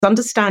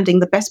understanding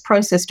the best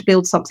process to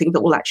build something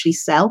that will actually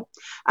sell.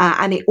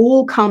 And it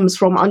all comes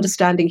from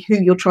understanding who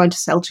you're trying to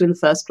sell to in the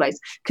first place,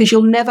 because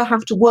you'll never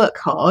have to work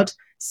hard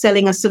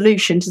selling a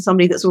solution to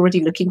somebody that's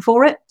already looking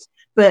for it.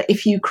 But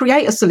if you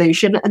create a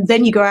solution and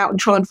then you go out and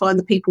try and find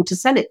the people to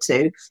sell it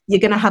to, you're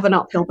going to have an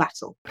uphill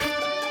battle.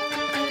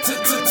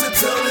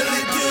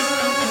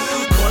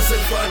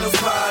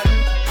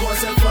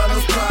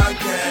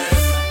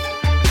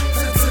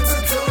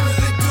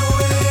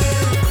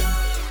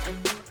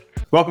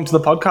 Welcome to the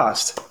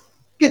podcast.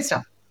 Good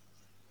stuff.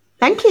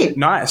 Thank you.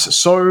 Nice.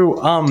 So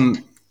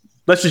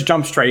let's just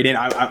jump straight in.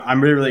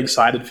 I'm really, really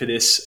excited for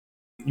this.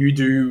 You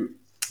do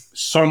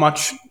so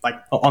much like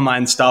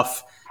online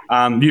stuff.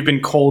 You've been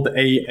called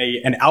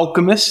an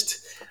alchemist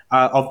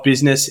of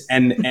business,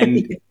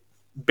 and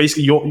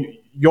basically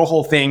your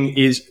whole thing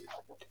is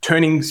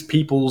turning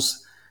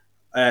people's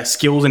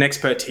skills and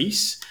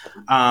expertise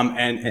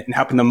and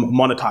helping them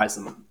monetize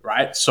them,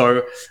 right?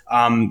 So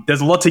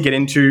there's a lot to get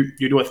into.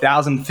 You do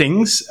 1,000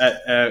 things.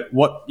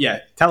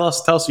 Tell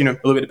us, a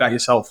little bit about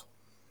yourself.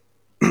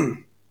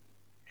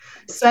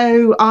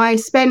 So I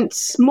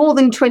spent more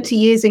than 20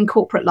 years in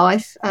corporate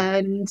life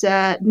and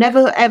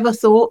never ever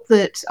thought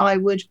that I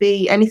would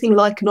be anything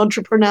like an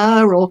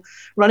entrepreneur or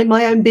running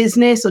my own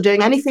business or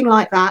doing anything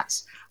like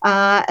that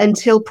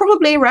until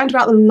probably around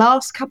about the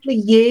last couple of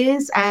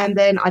years. And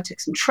then I took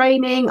some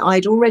training.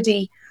 I'd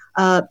already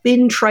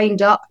been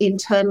trained up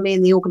internally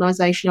in the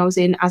organization I was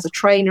in as a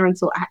trainer and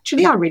thought,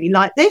 actually, I really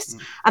like this.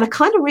 And I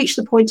kind of reached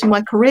the point in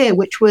my career,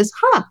 which was,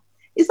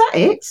 is that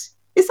it?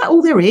 Is that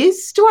all there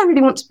is? Do I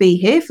really want to be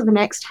here for the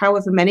next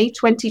however many,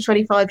 20,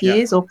 25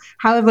 years or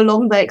however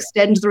long they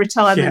extend the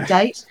retirement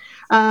date?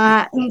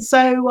 And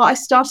so I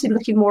started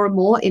looking more and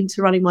more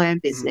into running my own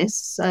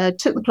business,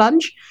 took the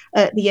plunge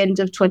at the end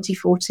of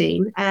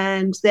 2014,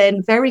 and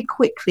then very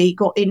quickly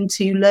got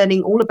into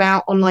learning all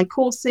about online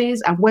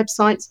courses and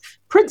websites,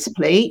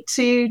 principally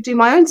to do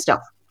my own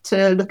stuff,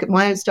 to look at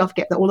my own stuff,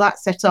 get all that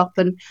set up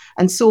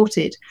and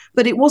sorted.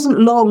 But it wasn't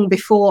long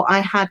before I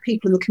had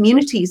people in the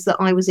communities that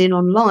I was in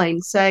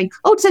online saying,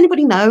 does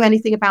anybody know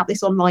anything about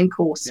this online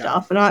course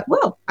stuff? And I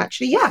know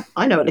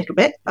a little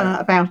bit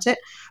about it.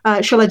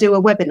 Shall I do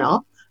a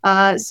webinar?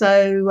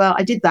 So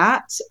I did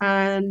that,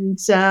 and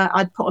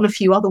I'd put on a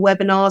few other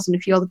webinars and a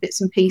few other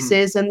bits and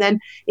pieces, and then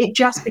it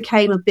just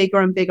became a bigger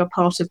and bigger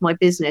part of my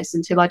business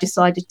until I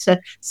decided to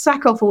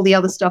sack off all the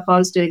other stuff I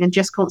was doing and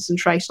just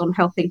concentrate on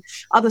helping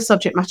other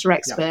subject matter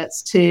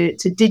experts to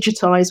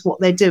digitize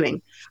what they're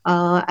doing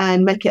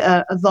and make it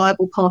a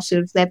viable part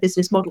of their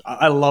business model.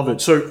 I love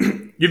it. So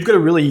you've got a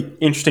really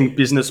interesting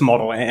business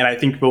model, and I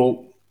think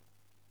we'll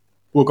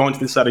go into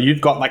this later.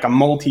 You've got like a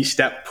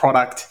multi-step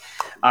product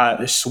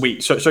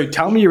suite. So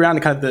tell me around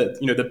kind of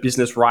the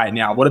business right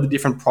now. What are the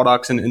different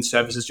products and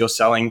services you're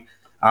selling?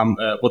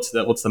 What's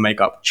the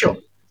makeup? Sure.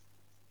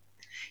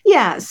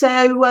 Yeah,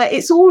 so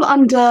it's all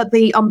under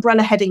the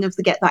umbrella heading of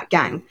the Get That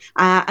Gang.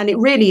 And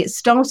it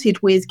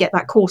started with Get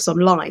That Course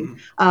Online.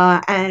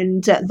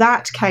 And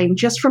that came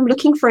just from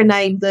looking for a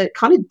name that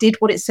kind of did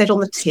what it said on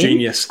the tin.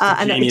 Genius.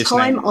 And at the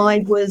time name.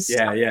 I was...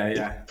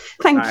 Yeah.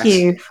 Thank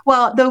you.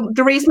 Well,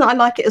 the reason I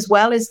like it as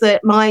well is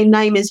that my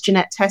name is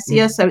Ginette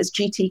Tessier, so it's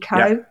GT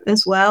Co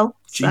as well.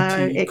 So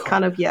it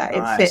kind of,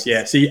 it fits.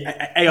 Yeah, see,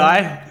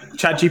 AI,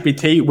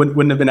 ChatGPT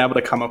wouldn't have been able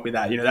to come up with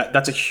that.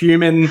 That's a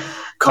human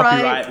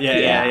copyright. Right.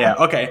 Yeah.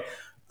 Okay.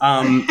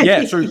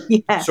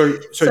 So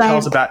tell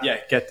us about,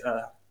 Get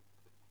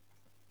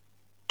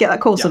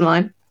That Course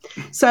Online.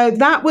 So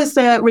that was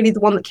really the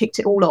one that kicked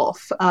it all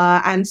off,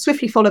 and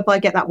swiftly followed by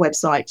Get That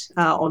Website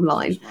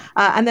online.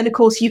 And then, of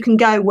course, you can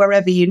go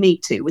wherever you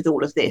need to with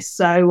all of this.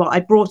 So I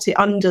brought it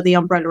under the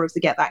umbrella of the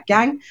Get That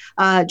Gang,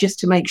 just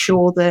to make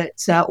sure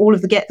that all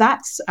of the Get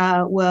That's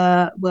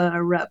were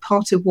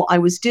part of what I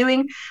was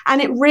doing.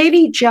 And it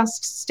really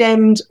just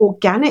stemmed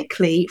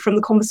organically from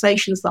the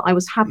conversations that I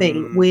was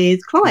having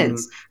with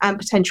clients and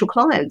potential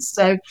clients.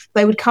 So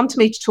they would come to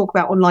me to talk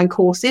about online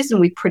courses, and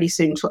we pretty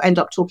soon end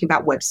up talking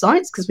about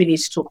websites, because we need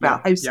to talk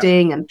about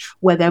hosting and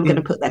where they're going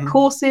to put their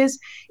courses.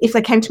 If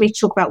they came to me to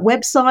talk about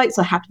websites,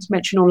 I happened to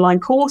mention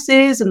online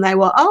courses, and they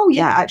were,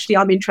 actually,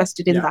 I'm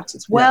interested in that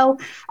as well.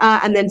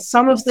 And then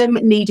some of them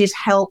needed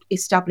help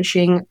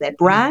establishing their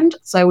brand.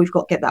 So we've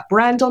got Get That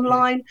Brand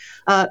Online.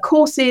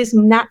 Courses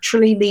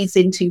naturally leads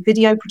into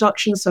video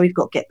production. So we've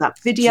got Get That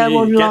Video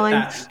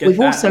online. We've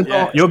also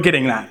got... You're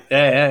getting that.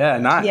 Yeah.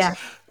 Nice. Yeah,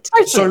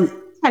 totally.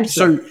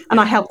 And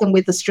I help them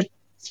with the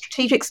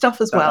strategic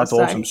stuff as well. That's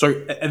awesome.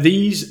 So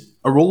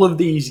are all of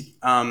these,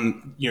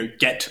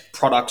 Get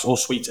products or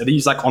suites, are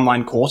these like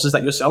online courses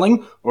that you're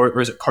selling,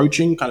 or is it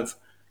coaching kind of?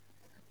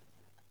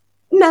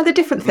 No, they're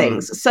different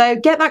things. So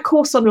Get That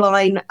Course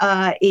Online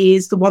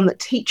is the one that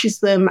teaches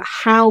them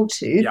how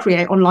to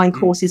create online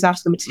courses out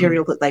of the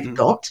material that they've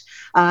got.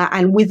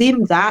 And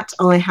within that,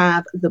 I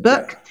have the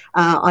book.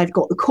 I've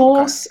got the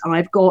course.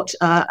 I've got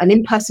an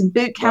in-person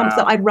boot camp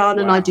that I run,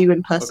 and I do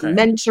in-person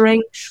mentoring.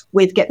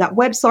 With Get That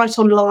Website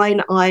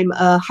Online, I'm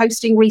a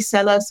hosting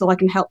reseller, so I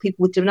can help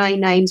people with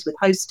domain names, with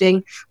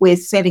hosting,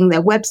 with setting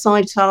their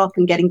website up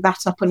and getting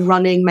that up and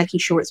running, making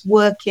sure it's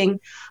working.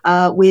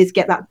 With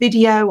Get That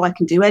Video, I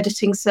can do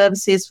editing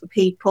services for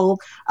people.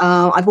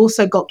 I've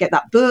also got Get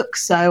That Book,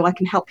 so I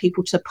can help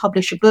people to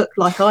publish a book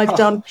like I've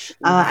done,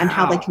 and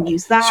how they can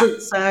use that.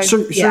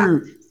 So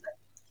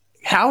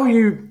how are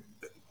you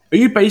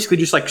basically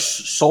just like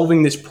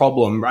solving this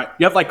problem, right?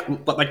 You have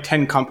like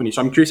 10 companies,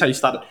 so I'm curious how you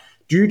started.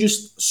 Do you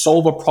just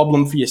solve a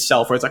problem for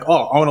yourself, where it's like,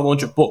 oh, I want to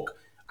launch a book,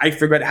 I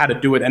figure out how to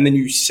do it, and then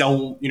you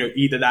sell,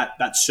 either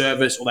that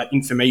service or that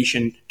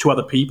information to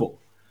other people?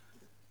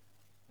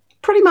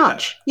 Pretty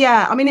much,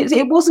 yeah. I mean,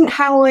 it wasn't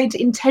how I'd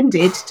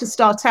intended to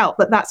start out,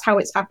 but that's how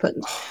it's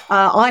happened.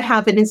 I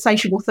have an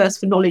insatiable thirst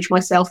for knowledge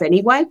myself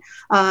anyway,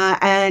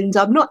 and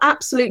I'm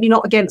absolutely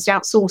not against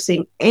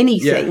outsourcing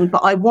anything, but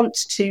I want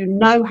to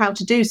know how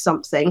to do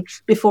something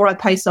before I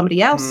pay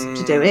somebody else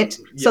to do it,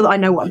 so that I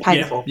know what I'm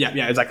paying for.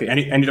 Yeah, exactly. And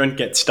you don't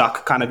get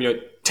stuck kind of,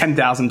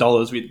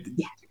 $10,000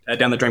 with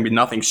down the drain with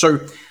nothing.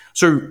 So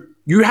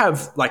you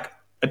have like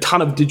a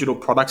ton of digital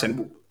products,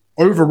 and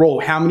overall,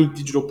 how many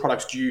digital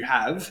products do you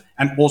have,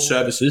 and all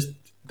services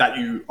that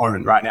you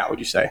own right now, would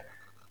you say?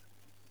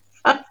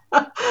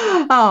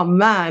 Oh,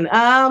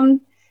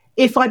 man.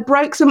 If I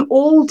broke them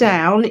all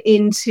down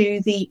into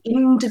the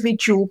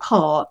individual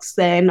parts,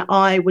 then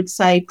I would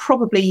say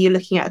probably you're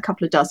looking at a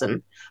couple of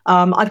dozen.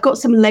 I've got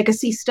some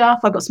legacy stuff.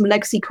 I've got some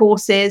legacy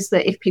courses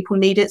that if people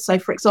need it. So,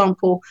 for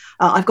example,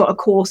 I've got a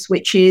course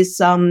which is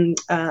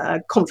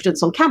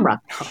confidence on camera,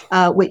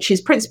 which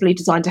is principally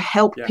designed to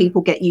help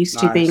people get used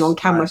to being on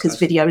camera, because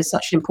video is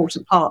such an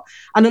important part.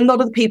 And a lot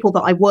of the people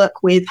that I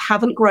work with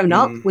haven't grown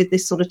up with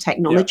this sort of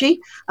technology.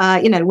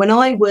 When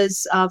I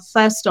was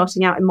first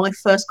starting out in my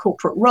first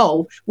corporate role,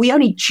 we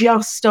only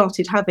just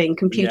started having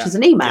computers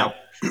and email.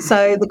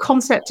 So the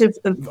concept of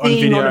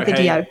being on a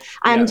video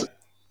and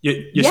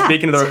You're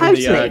speaking to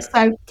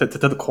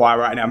the choir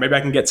right now. Maybe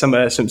I can get some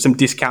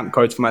discount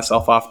codes for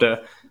myself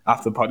after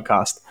the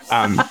podcast.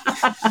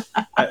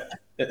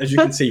 As you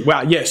can see,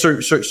 wow, yeah. So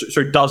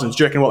dozens.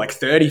 Do you reckon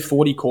 30,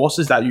 40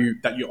 courses that you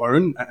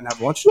own and have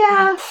launched?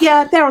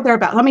 Yeah, there or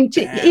thereabouts. I mean,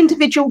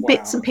 individual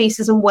bits and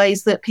pieces and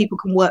ways that people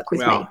can work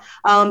with me.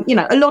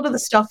 A lot of the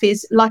stuff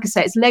is, like I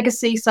say, it's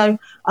legacy. So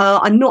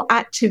I'm not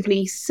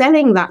actively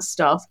selling that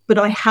stuff, but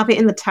I have it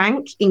in the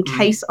tank in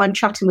case I'm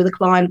chatting with a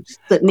client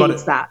that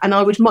needs that. And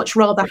I would much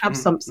rather have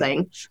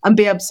something and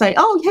be able to say,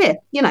 oh,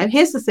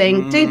 here's the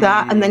thing, do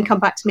that, and then come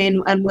back to me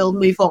and we'll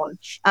move on.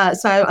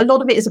 So a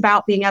lot of it is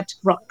about being able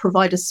to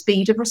provide a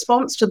speed of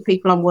response to the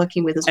people I'm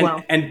working with as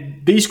well.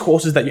 And these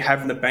courses that you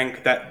have in the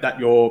bank that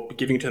you're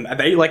giving to them, are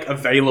they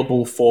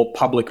available for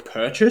public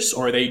purchase,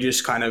 or are they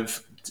just kind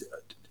of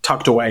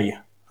tucked away?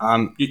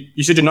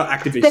 You said you're not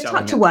actively selling. They're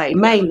tucked away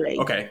mainly.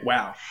 Okay,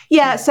 wow.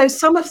 Yeah, so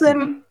some of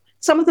them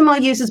I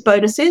use as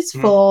bonuses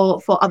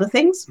for other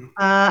things.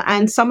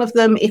 And some of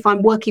them, if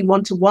I'm working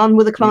one-to-one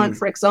with a client,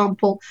 for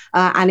example,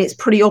 and it's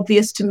pretty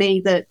obvious to me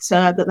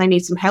that they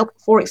need some help,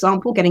 for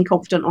example, getting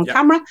confident on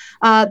camera,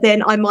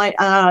 then I might,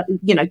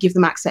 give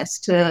them access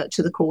to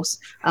the course,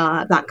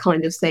 that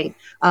kind of thing.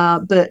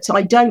 But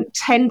I don't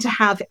tend to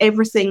have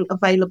everything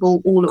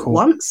available all at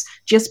once,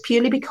 just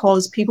purely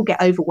because people get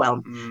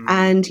overwhelmed.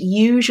 And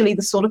usually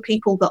the sort of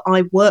people that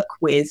I work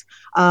with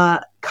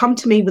come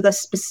to me with a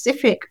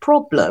specific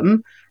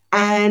problem,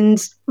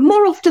 and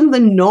more often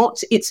than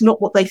not, it's not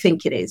what they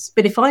think it is.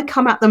 But if I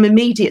come at them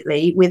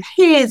immediately with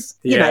here's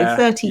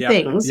 30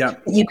 things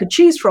that you could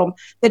choose from,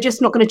 they're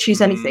just not going to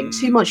choose anything.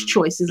 Too much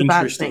choice is a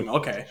bad thing.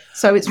 Okay.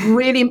 So it's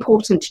really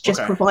important to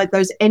just provide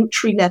those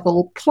entry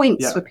level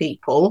points for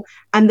people,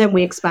 and then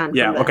we expand.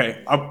 Yeah.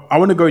 Okay. I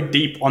want to go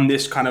deep on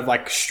this kind of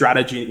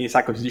strategy in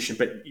acquisition,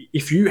 but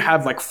if you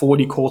have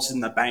 40 courses in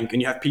the bank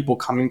and you have people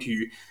coming to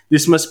you,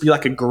 this must be a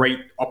great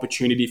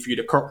opportunity for you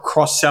to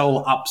cross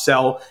sell,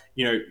 upsell,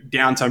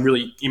 down to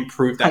really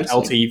improve that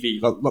LTV.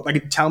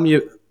 Tell me,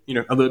 a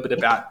little bit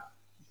about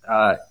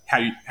how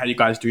you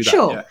guys do that.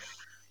 Sure. Yeah.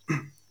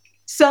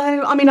 So,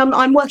 I mean,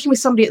 I'm working with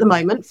somebody at the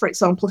moment, for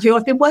example, who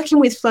I've been working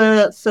with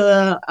for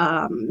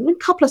a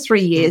couple of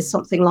 3 years,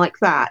 something like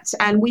that.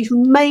 And we've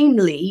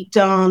mainly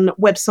done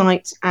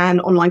website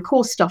and online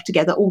course stuff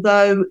together,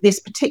 although this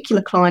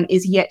particular client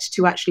is yet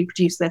to actually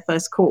produce their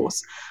first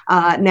course.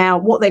 Now,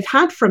 what they've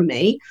had from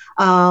me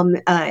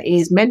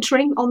is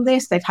mentoring on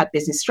this. They've had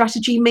business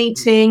strategy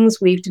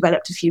meetings. We've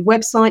developed a few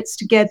websites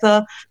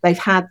together. They've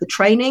had the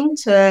training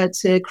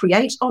to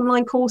create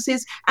online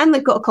courses, and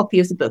they've got a copy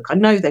of the book. I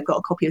know they've got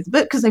a copy of the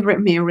book because they've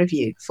written me a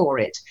review for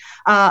it.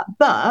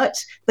 But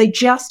they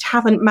just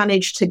haven't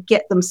managed to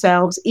get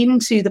themselves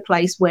into the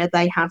place where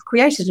they have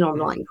created an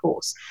online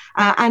course.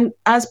 And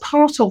as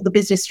part of the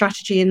business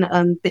strategy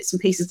and bits and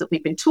pieces that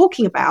we've been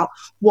talking about,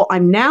 what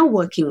I'm now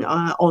working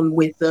on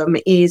with them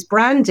is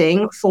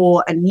branding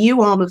for a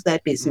new arm of their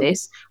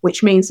business,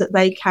 which means that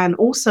they can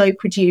also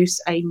produce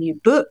a new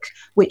book,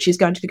 which is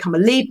going to become a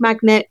lead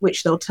magnet,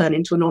 which they'll turn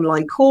into an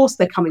online course.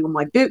 They're coming on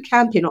my boot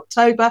camp in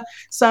October.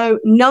 So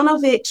none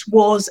of it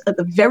was at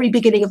the very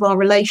beginning of our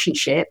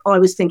relationship. I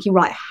was thinking,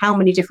 right, how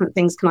many different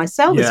things can I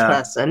sell this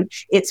person?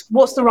 It's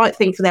what's the right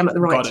thing for them at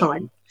the right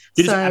time.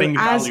 You're so just adding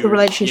as value. the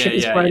relationship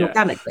is grown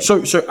organically.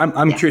 So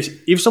I'm curious,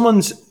 if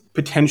someone's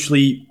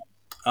potentially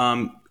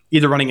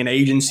either running an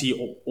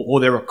agency or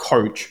they're a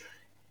coach,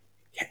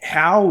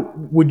 how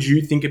would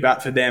you think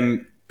about for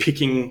them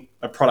picking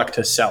a product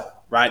to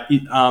sell, right?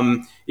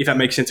 If that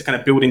makes sense, to kind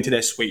of build into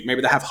their suite.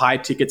 Maybe they have high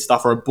ticket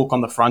stuff or a book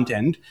on the front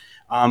end.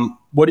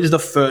 What is the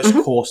first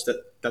course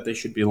that they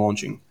should be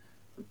launching?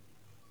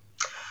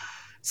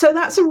 So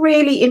that's a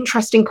really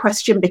interesting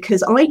question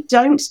because I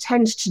don't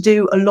tend to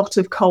do a lot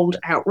of cold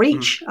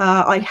outreach.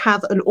 I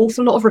have an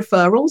awful lot of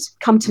referrals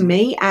come to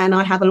me, and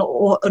I have an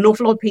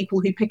awful lot of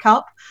people who pick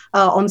up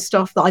on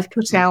stuff that I've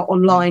put out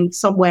online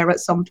somewhere at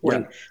some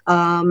point.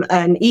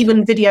 And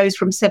even videos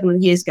from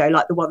 7 years ago,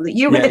 like the one that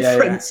you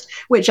referenced,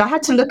 which I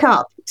had to look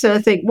up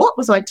to think, what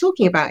was I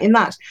talking about in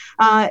that?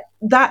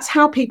 That's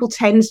how people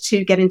tend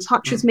to get in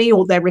touch with me,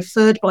 or they're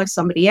referred by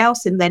somebody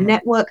else in their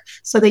network.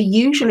 So they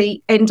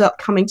usually end up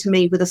coming to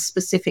me with a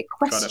specific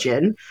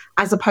question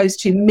as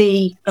opposed to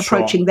me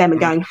approaching them and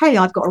going, hey,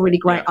 I've got a really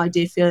great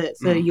idea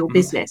for your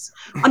business.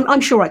 I'm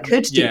sure I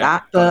could do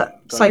that,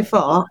 but so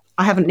far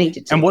I haven't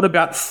needed to. And what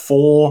about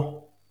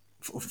for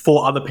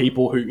other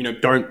people who,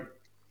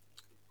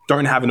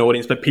 don't have an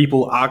audience, but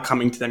people are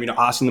coming to them,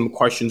 asking them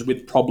questions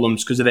with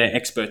problems because of their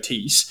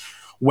expertise?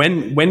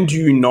 When do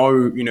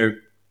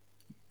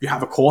you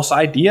have a course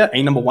idea,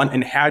 number one,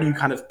 and how do you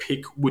kind of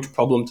pick which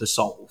problem to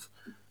solve?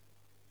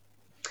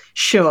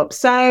 Sure.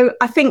 So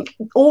I think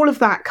all of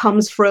that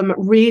comes from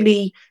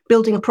really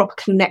building a proper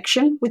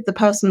connection with the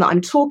person that I'm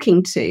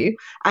talking to,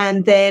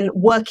 and then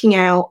working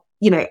out,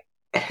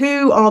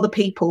 who are the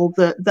people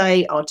that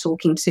they are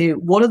talking to?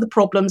 What are the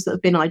problems that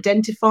have been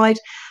identified?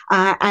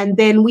 And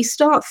then we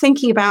start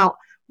thinking about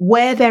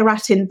where they're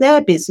at in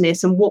their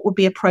business and what would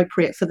be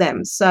appropriate for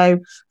them. So,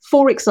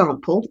 for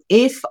example,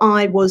 if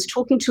I was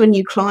talking to a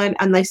new client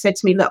and they said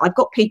to me, look, I've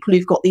got people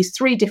who've got these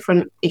 3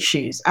 different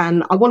issues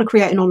and I want to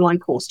create an online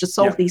course to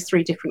solve these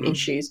 3 different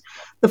issues.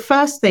 The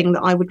first thing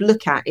that I would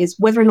look at is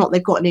whether or not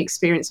they've got any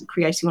experience of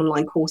creating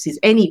online courses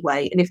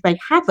anyway. And if they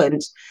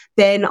haven't,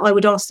 then I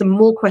would ask them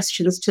more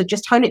questions to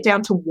just hone it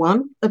down to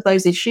one of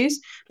those issues,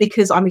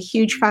 because I'm a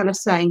huge fan of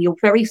saying your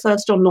very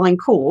first online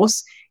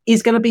course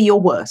is going to be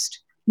your worst.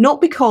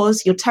 Not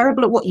because you're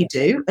terrible at what you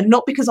do, and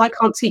not because I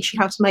can't teach you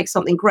how to make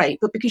something great,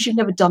 but because you've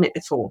never done it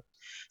before.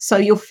 So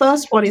your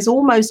first one is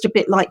almost a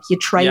bit like your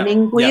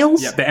training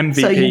wheels. The MVP.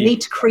 So you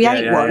need to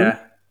create one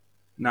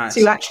Nice.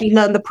 to actually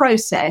learn the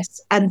process.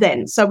 And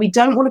then, so we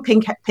don't want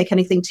to pick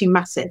anything too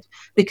massive,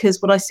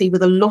 because what I see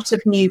with a lot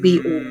of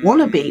newbie or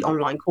wannabe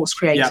online course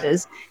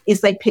creators is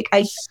they pick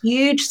a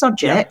huge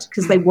subject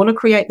because they want to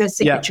create their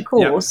signature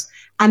course,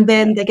 and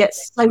then they get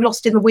so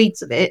lost in the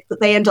weeds of it that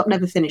they end up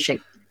never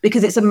finishing,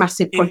 because it's a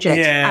massive project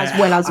as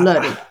well as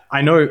learning.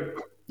 I know.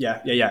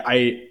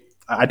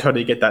 I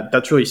totally get that.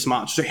 That's really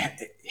smart. So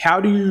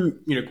how do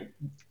you,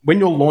 when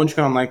you're launching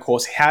an online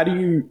course, how do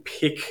you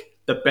pick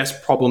the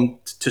best problem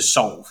to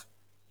solve?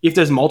 If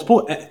there's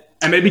multiple,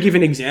 and maybe give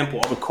an example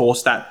of a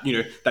course that,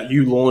 that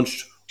you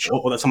launched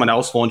or that someone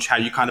else launched, how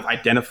you kind of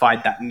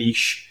identified that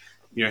niche,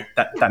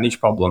 that niche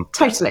problem.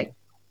 Totally.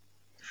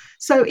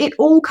 So it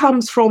all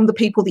comes from the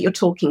people that you're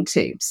talking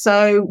to.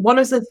 So one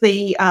of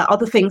the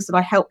other things that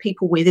I help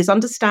people with is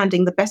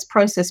understanding the best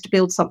process to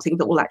build something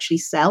that will actually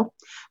sell.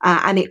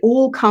 And it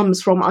all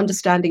comes from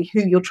understanding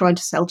who you're trying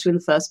to sell to in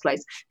the first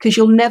place, because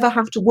you'll never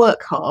have to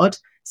work hard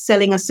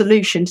selling a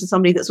solution to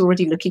somebody that's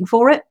already looking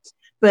for it.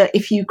 But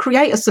if you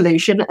create a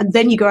solution and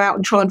then you go out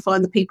and try and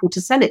find the people to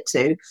sell it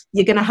to,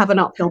 you're going to have an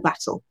uphill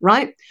battle,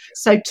 right?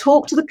 So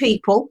talk to the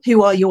people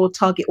who are your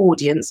target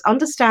audience,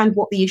 understand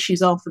what the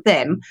issues are for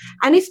them.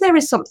 And if there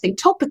is something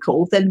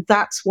topical, then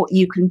that's what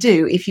you can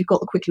do if you've got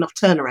the quick enough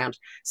turnaround.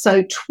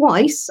 So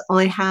twice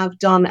I have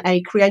done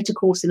a creator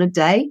course in a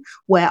day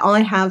where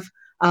I have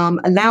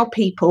allowed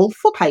people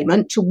for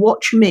payment to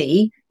watch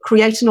me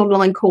create an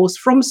online course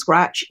from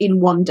scratch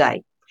in one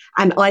day.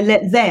 And I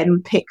let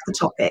them pick the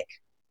topic.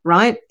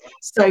 Right.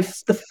 So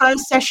the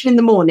first session in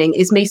the morning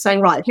is me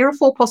saying, right, here are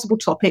 4 possible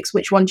topics.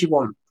 Which one do you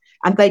want?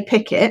 And they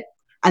pick it.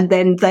 And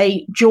then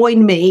they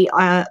join me.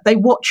 They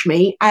watch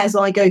me as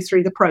I go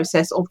through the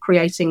process of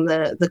creating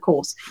the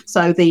course.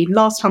 So the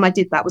last time I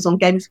did that was on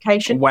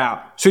gamification.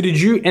 Wow. So did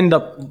you end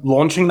up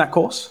launching that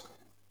course?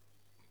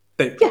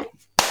 Yeah.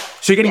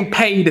 So you're getting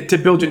paid to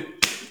build it.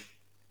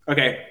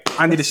 Okay.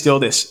 I need to steal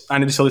this.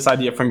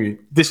 Idea from you.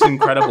 This is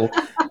incredible.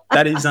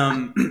 That is,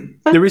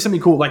 there is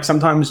something cool. Like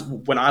sometimes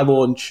when I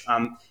launch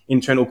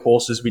internal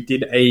courses, we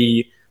did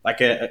a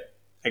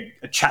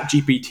a chat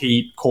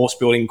GPT course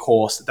building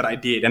course that I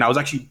did. And I was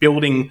actually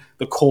building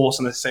the course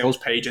and the sales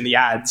page and the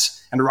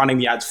ads and running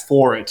the ads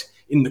for it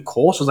in the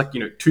course. It was like,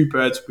 two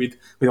birds with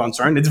one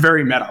stone. It's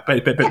very meta,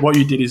 but what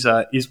you did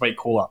is way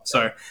cooler.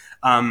 So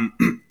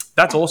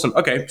that's awesome.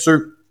 Okay.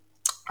 So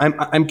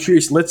I'm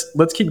curious.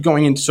 Let's keep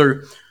going in. So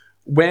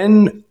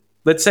when,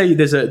 let's say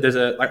there's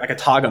a like a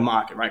target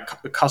market, right?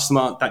 A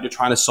customer that you're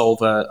trying to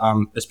solve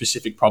a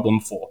specific problem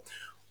for.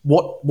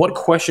 What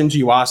questions are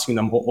you asking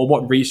them, or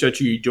what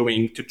research are you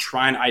doing to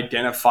try and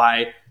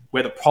identify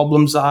where the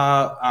problems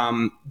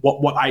are?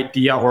 What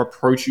idea or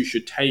approach you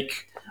should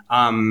take?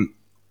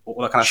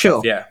 All that kind of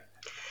stuff. Yeah.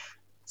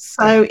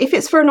 So if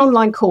it's for an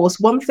online course,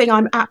 one thing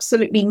I'm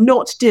absolutely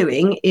not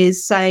doing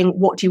is saying,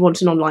 what do you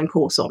want an online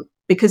course on?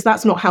 Because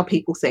that's not how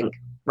people think,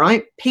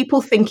 right?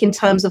 People think in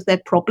terms of their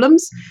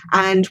problems,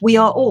 and we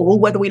are all,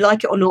 whether we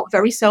like it or not,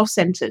 very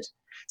self-centered.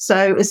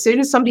 So as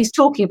soon as somebody's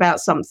talking about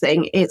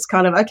something, it's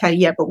kind of, okay,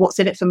 yeah, but what's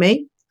in it for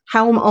me?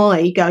 How am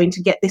I going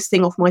to get this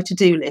thing off my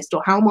to-do list?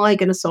 Or how am I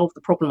going to solve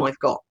the problem I've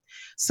got?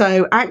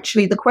 So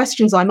actually, the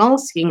questions I'm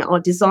asking are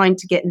designed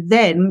to get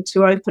them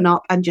to open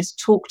up and just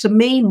talk to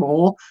me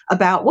more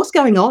about what's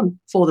going on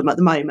for them at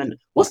the moment.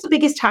 What's the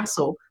biggest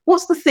hassle?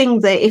 What's the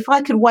thing that if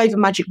I could wave a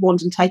magic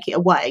wand and take it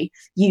away,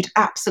 you'd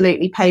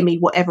absolutely pay me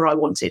whatever I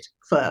wanted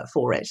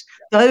for it?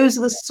 Those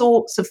are the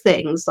sorts of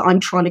things that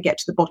I'm trying to get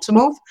to the bottom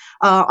of.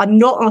 I'm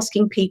not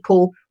asking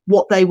people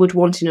what they would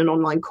want in an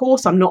online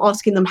course. I'm not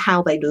asking them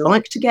how they'd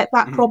like to get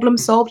that problem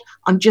solved.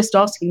 I'm just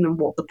asking them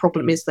what the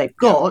problem is they've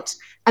got.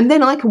 And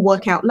then I can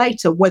work out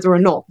later whether or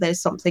not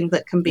there's something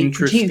that can be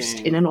produced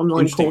in an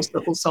online course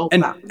that will solve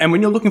that. And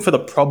when you're looking for the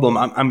problem,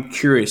 I'm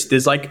curious,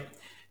 there's like,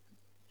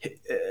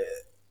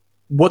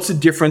 what's the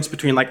difference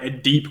between like a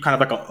deep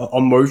kind of like a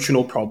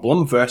emotional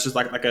problem versus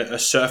like a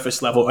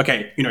surface level?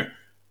 Okay,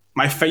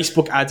 my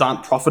Facebook ads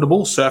aren't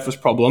profitable, surface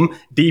problem.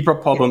 Deeper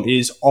problem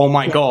is, oh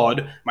my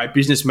God, my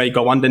business may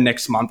go under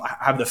next month. I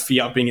have the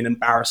fear of being an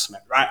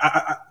embarrassment,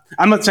 right?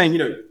 I'm not saying,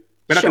 we're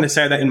not going to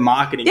say that in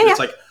marketing. But it's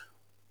like,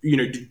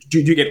 do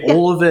you get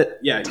all of it?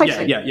 Yeah,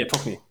 totally. yeah.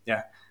 Talk to me.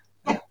 Yeah.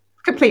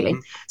 Completely.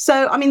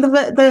 So, I mean,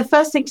 the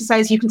first thing to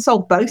say is you can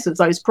solve both of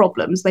those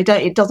problems.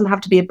 It doesn't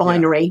have to be a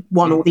binary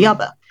one or the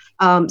other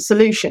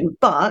solution.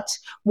 But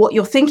what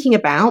you're thinking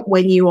about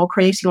when you are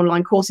creating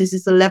online courses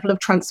is the level of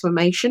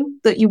transformation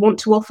that you want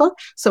to offer.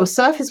 So a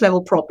surface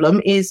level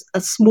problem is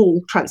a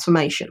small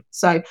transformation.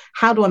 So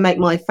how do I make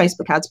my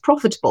Facebook ads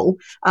profitable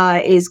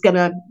is going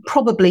to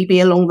probably be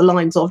along the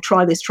lines of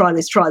try this,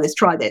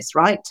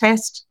 right?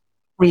 Test,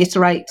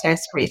 reiterate,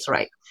 test,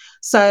 reiterate.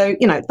 So,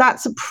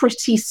 that's a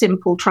pretty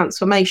simple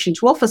transformation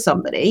to offer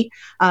somebody.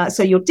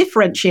 So your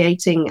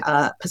differentiating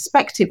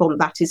perspective on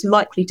that is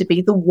likely to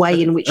be the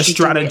way in which a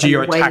strategy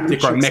or a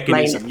tactic or a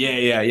mechanism.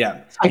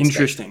 Yeah. Totally.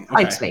 Interesting.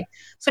 Okay. Totally.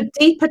 For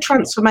deeper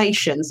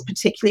transformations,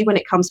 particularly when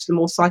it comes to the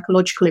more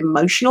psychological,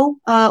 emotional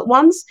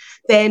ones,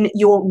 then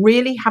you're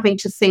really having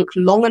to think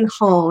long and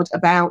hard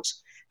about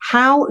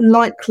how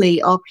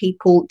likely are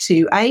people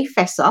to A,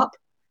 fess up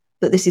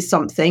that this is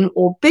something,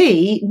 or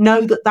B,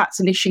 know that that's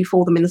an issue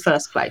for them in the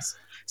first place.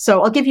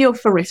 So I'll give you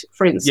for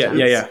instance.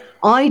 Yeah.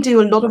 I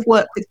do a lot of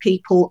work with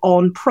people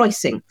on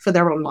pricing for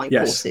their online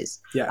courses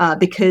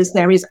because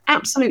there is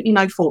absolutely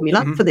no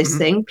formula for this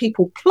thing.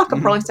 People pluck a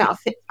price out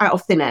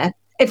of thin air.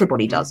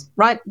 Everybody does,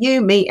 right?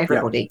 You, me,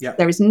 everybody. Yeah.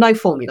 There is no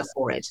formula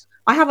for it.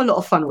 I have a lot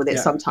of fun with it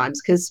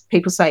sometimes because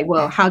people say,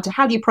 well, how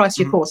do you price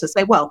your course? I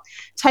say, well,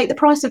 take the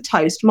price of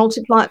toast,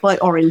 multiply it by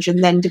orange,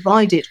 and then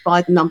divide it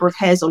by the number of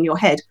hairs on your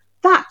head.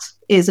 That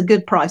is a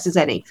good price as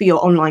any for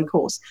your online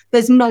course.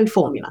 There's no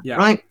formula,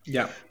 right?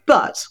 Yeah.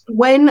 But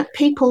when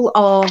people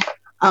are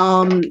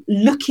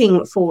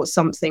looking for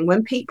something,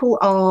 when people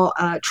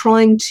are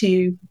trying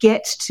to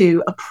get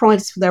to a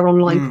price for their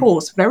online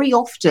course, very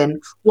often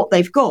what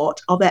they've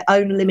got are their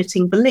own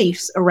limiting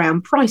beliefs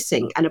around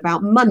pricing and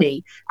about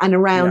money and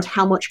around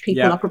how much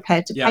people are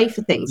prepared to pay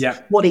for things.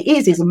 Yeah. What it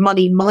is a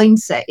money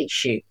mindset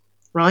issue,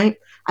 right?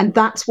 And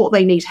that's what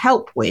they need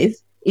help with,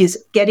 is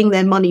getting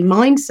their money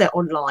mindset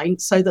online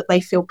so that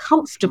they feel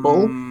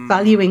comfortable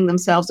valuing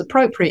themselves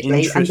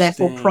appropriately and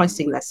therefore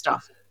pricing their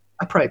stuff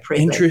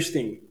appropriately.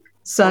 Interesting.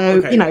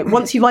 So,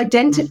 once you've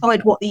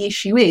identified what the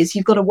issue is,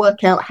 you've got to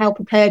work out how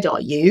prepared are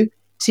you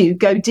to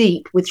go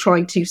deep with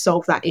trying to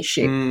solve that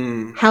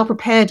issue. How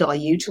prepared are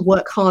you to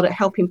work hard at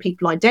helping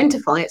people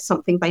identify it's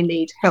something they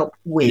need help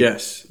with?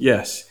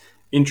 Yes.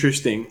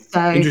 Interesting.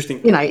 So,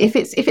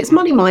 if it's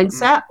money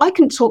mindset, I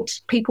can talk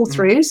to people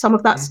through some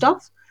of that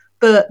stuff.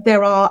 But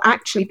there are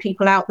actually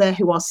people out there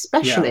who are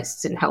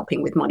specialists in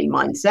helping with money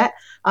mindset.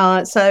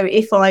 So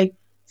if I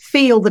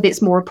feel that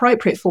it's more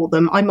appropriate for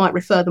them, I might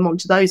refer them on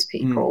to those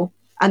people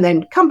and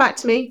then come back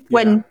to me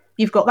when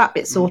you've got that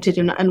bit sorted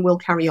and we'll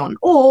carry on.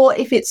 Or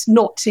if it's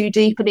not too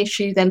deep an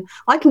issue, then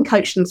I can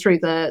coach them through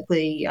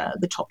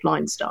the top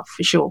line stuff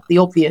for sure, the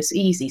obvious,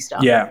 easy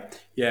stuff. Yeah.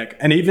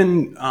 And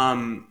even,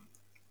 and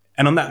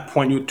on that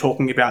point, you're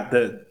talking about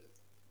the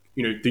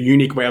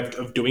unique way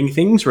of doing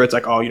things, where it's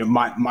like,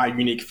 my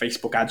unique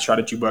Facebook ad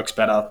strategy works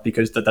better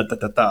because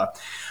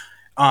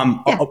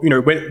Yeah.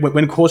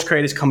 When course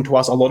creators come to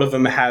us, a lot of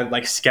them have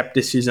like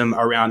skepticism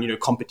around,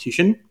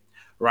 competition,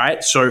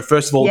 right? So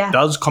first of all, Yeah.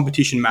 does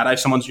competition matter? If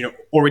someone's,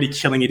 already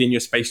killing it in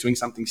your space doing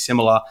something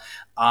similar,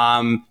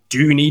 do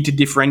you need to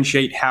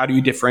differentiate? How do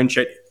you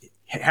differentiate?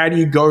 How do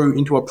you go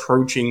into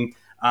approaching,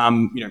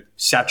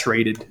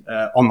 saturated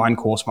online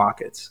course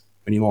markets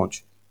when you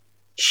launch?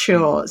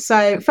 Sure.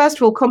 So, first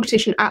of all,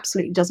 competition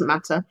absolutely doesn't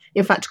matter.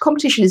 In fact,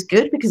 competition is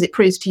good because it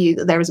proves to you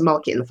that there is a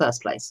market in the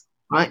first place,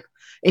 right?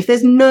 If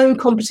there's no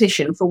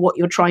competition for what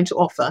you're trying to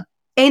offer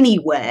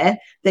anywhere,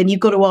 then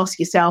you've got to ask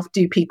yourself,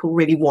 do people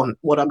really want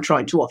what I'm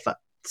trying to offer?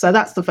 So,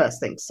 that's the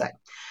first thing to say.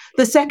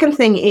 The second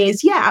thing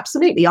is, yeah,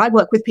 absolutely. I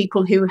work with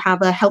people who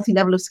have a healthy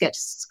level of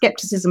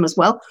skepticism as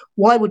well.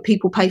 Why would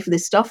people pay for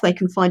this stuff? They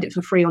can find it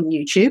for free on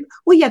YouTube.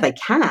 Well, yeah, they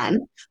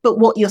can. But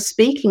what you're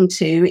speaking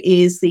to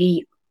is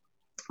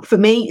for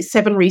me,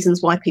 7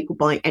 reasons why people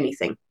buy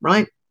anything,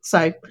 right?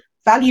 So,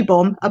 value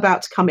bomb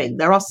about to come in.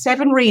 There are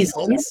 7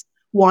 reasons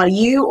why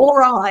you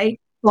or I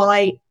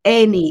buy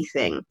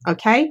anything,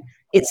 okay?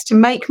 It's to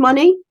make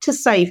money, to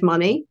save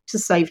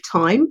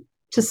time,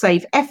 to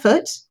save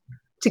effort,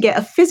 to get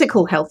a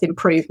physical health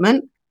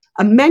improvement,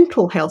 a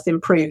mental health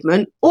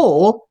improvement,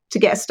 or to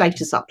get a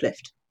status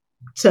uplift,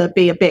 to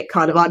be a bit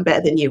kind of, I'm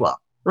better than you are,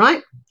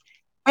 right?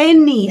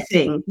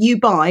 Anything you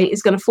buy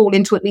is going to fall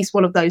into at least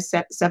one of those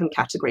 7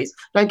 categories.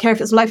 Don't care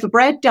if it's a loaf of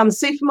bread down the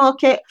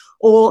supermarket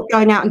or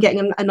going out and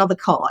getting another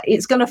car.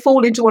 It's going to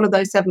fall into one of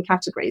those 7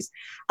 categories.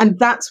 And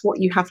that's what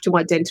you have to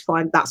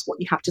identify, and that's what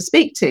you have to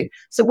speak to.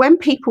 So when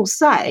people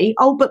say,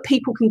 oh, but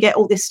people can get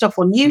all this stuff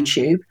on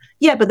YouTube,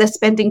 yeah, but they're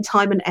spending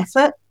time and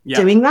effort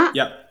doing that.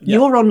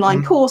 Your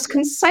online course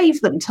can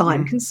save them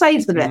time, can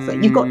save them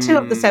effort. You've got 2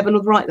 of the 7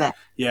 right there.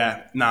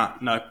 Yeah,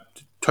 no.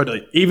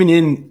 Totally. Even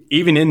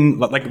in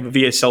like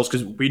VSLs,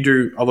 because we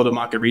do a lot of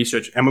market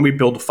research, and when we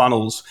build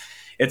funnels,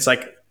 it's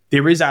like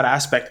there is that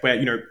aspect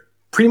where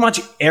pretty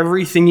much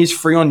everything is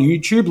free on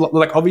YouTube.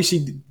 Like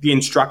obviously the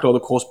instructor or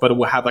the course builder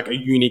will have like a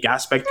unique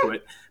aspect to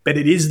it, but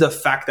it is the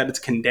fact that it's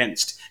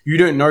condensed. You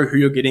don't know who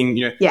you're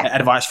getting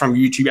advice from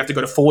YouTube. You have to go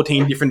to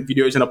 14 different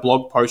videos in a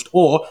blog post,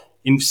 or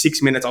in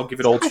 6 minutes I'll give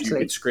it all to you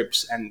with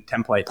scripts and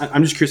templates.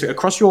 I'm just curious,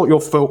 across your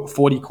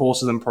 40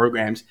 courses and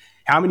programs,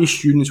 how many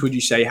students would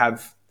you say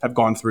have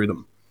gone through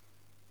them?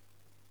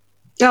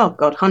 Oh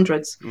God,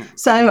 hundreds. Yeah.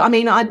 So I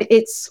mean,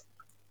 it's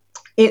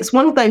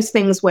one of those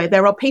things where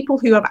there are people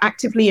who have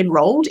actively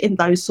enrolled in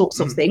those sorts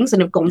of things and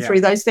have gone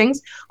through those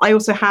things. I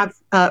also have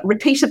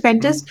repeat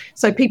offenders,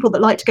 so people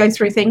that like to go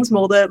through things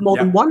more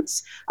than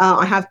once.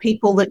 I have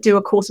people that do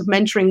a course of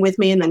mentoring with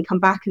me and then come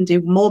back and do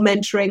more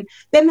mentoring.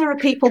 Then there are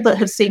people that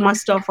have seen my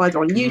stuff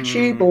either on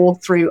YouTube or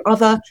through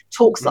other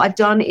talks that I've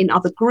done in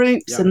other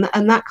groups and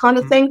that kind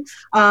of thing.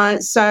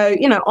 So,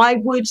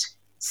 I would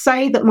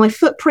say that my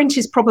footprint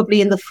is probably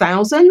in the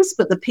thousands,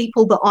 but the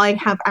people that I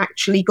have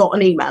actually got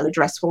an email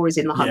address for is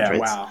in the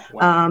hundreds.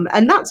 Wow.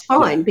 And that's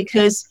fine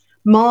because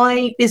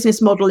my business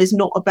model is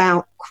not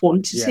about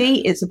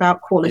quantity, it's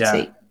about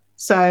quality.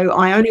 So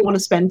I only want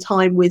to spend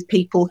time with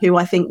people who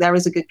I think there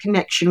is a good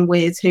connection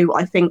with, who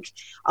I think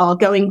are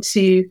going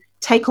to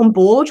take on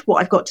board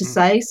what I've got to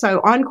say. So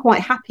I'm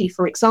quite happy,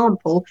 for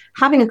example,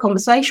 having a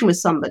conversation with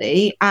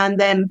somebody and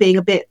then being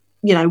a bit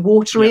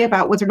watery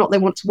about whether or not they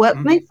want to work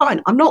with me.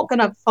 Fine. I'm not going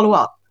to follow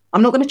up.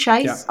 I'm not going to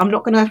chase. I'm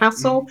not going to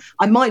hassle.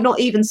 I might not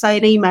even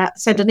send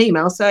an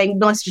email saying,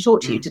 nice to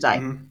talk to you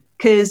today.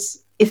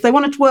 Because if they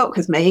wanted to work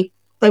with me,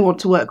 they want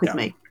to work with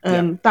me.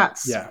 And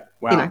that's,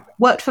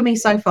 worked for me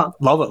so far.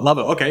 Love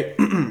it. Okay.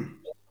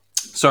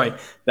 Sorry.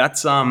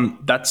 That's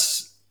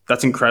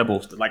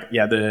incredible. Like,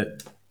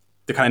 the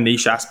kind of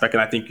niche aspect.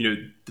 And I think,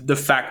 the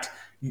fact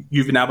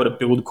you've been able to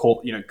build,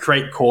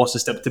 create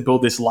courses to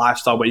build this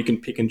lifestyle where you can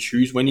pick and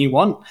choose when you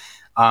want,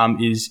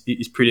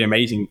 is pretty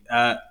amazing.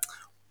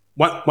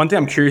 One thing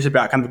I'm curious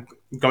about, kind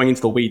of going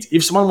into the weeds,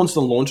 if someone wants to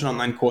launch an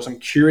online course, I'm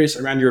curious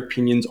around your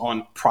opinions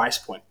on price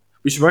point.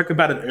 We spoke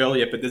about it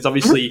earlier, but there's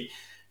obviously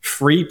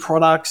free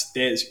products.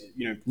 There's,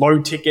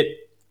 low ticket,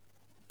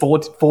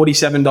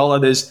 $47.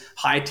 There's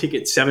high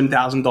ticket,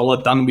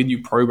 $7,000 done with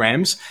you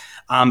programs.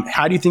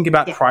 How do you think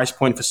about price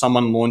point for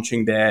someone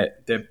launching their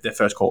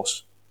first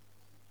course?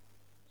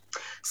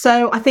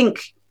 So I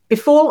think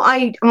before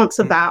I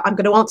answer that, I'm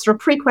going to answer a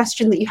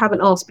pre-question that you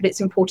haven't asked, but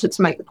it's important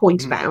to make the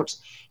point about,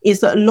 is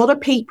that a lot of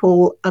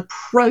people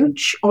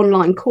approach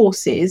online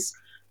courses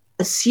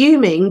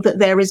assuming that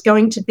there is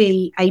going to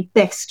be a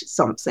best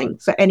something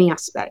for any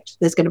aspect.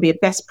 There's going to be a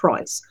best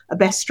price, a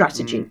best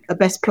strategy, a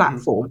best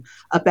platform,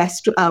 a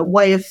best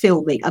way of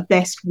filming, a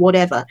best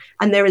whatever.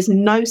 And there is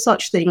no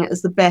such thing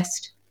as the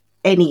best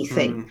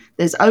anything.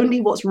 There's only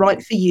what's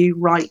right for you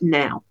right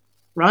now,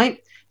 right?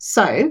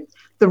 So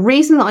The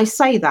reason that I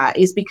say that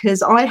is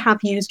because I have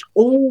used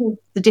all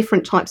the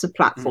different types of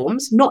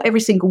platforms, not every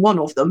single one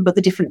of them, but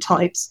the different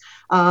types.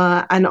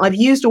 And I've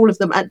used all of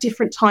them at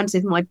different times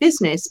in my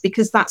business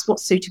because that's what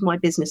suited my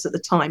business at the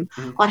time.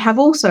 I have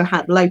also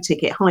had low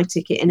ticket, high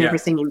ticket, and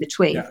everything in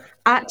between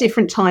at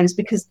different times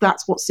because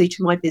that's what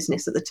suited my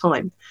business at the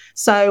time.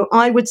 So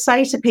I would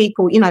say to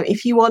people,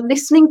 if you are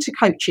listening to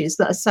coaches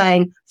that are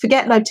saying,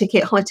 forget low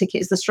ticket, high ticket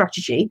is the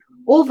strategy,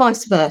 or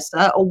vice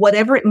versa, or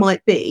whatever it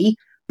might be,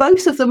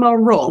 both of them are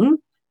wrong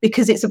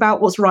because it's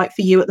about what's right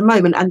for you at the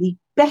moment. And the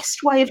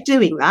best way of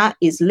doing that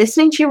is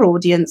listening to your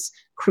audience,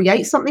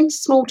 create something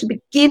small to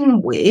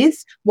begin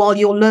with while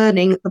you're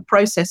learning the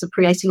process of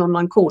creating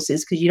online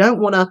courses, because you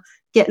don't want to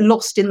get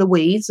lost in the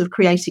weeds of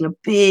creating a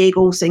big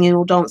all singing,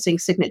 all dancing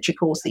signature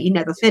course that you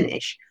never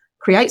finish.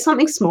 Create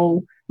something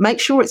small, make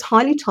sure it's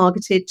highly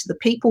targeted to the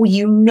people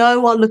you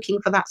know are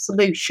looking for that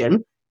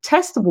solution,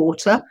 test the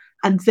water,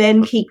 and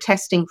then keep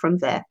testing from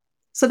there.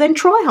 So then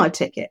try high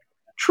ticket.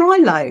 Try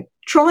low,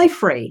 try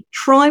free,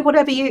 try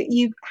whatever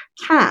you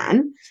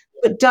can,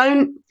 but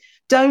don't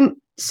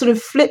sort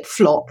of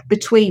flip-flop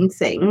between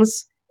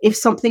things if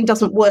something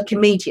doesn't work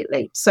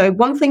immediately. So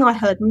one thing I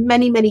heard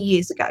many, many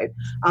years ago,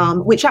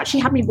 which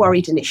actually had me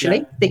worried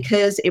initially,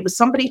 because it was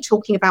somebody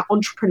talking about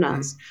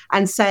entrepreneurs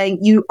and saying,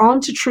 you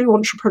aren't a true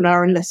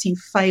entrepreneur unless you've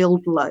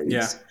failed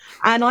loads.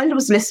 And I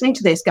was listening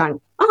to this going,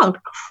 oh,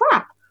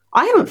 crap.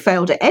 I haven't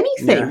failed at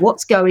anything.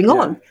 What's going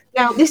on?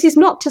 Now, this is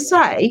not to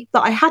say that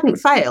I hadn't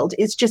failed.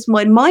 It's just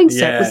my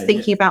mindset was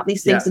thinking about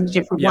these things in a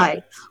different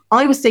way.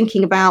 I was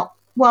thinking about,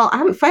 well, I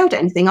haven't failed at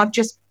anything. I've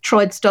just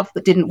tried stuff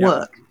that didn't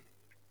work.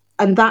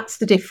 And that's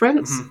the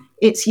difference.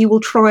 It's you will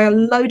try a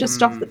load of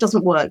stuff that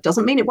doesn't work.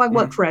 Doesn't mean it won't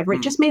work forever.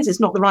 It just means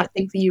it's not the right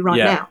thing for you right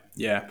now.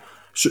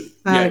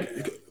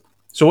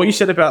 So what you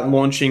said about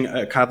launching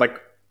a kind of like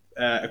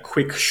a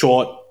quick,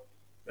 short,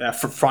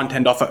 front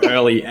end offer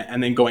early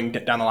and then going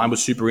down the line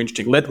was super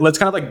interesting. Let's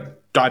kind of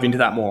like dive into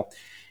that more.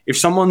 If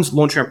someone's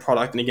launching a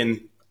product, and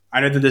again, I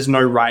know that there's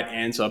no right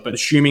answer, but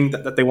assuming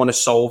that they want to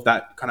solve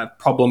that kind of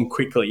problem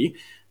quickly,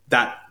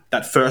 that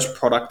first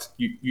product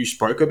you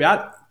spoke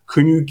about,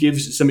 can you give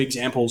some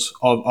examples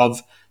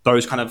of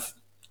those kind of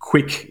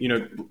quick,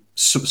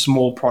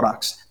 small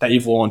products that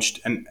you've launched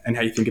and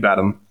how you think about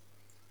them?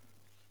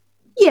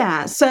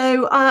 Yeah,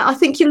 so I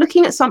think you're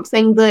looking at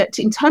something that,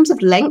 in terms of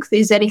length,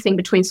 is anything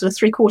between sort of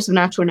 3/4 of an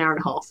hour to an hour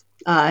and a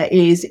half.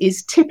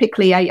 Is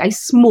typically a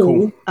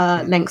small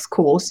length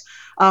course.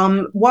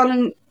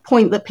 One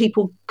point that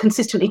people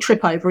consistently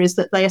trip over is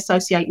that they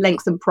associate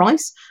length and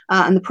price,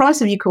 and the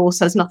price of your course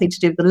has nothing to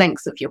do with the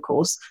length of your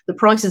course. The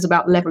price is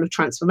about the level of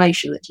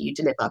transformation that you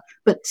deliver.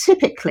 But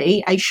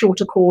typically, a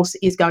shorter course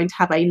is going to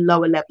have a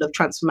lower level of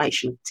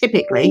transformation,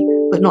 typically,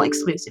 but not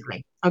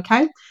exclusively.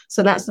 Okay,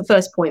 so that's the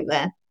first point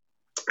there.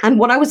 And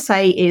what I would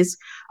say is,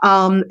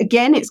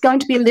 again, it's going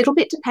to be a little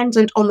bit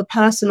dependent on the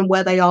person and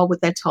where they are with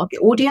their target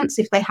audience.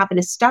 If they have an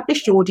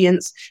established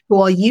audience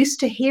who are used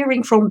to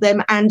hearing from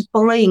them and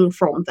buying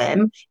from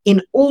them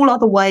in all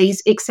other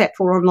ways except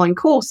for online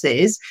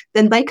courses,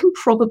 then they can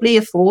probably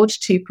afford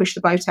to push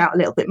the boat out a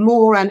little bit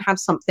more and have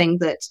something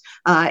that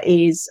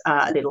is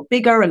a little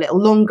bigger, a little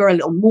longer, a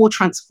little more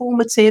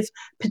transformative,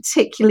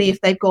 particularly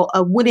if they've got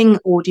a willing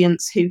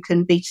audience who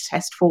can beta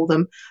test for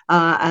them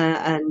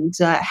and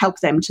help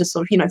them to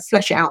sort of,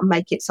 flesh it out and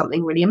make it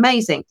something really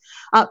amazing.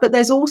 But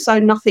there's also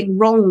nothing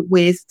wrong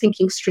with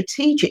thinking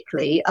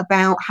strategically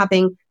about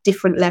having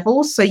different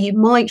levels. So you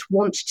might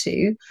want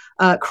to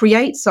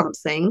create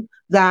something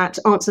that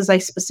answers a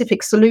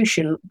specific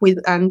solution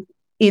and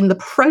in the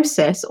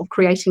process of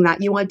creating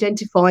that, you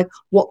identify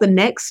what the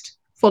next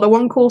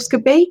follow-on course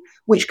could be,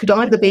 which could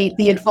either be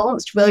the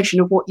advanced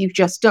version of what you've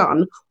just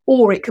done,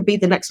 or it could be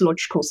the next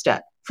logical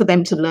step for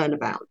them to learn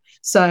about.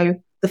 So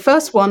the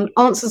first one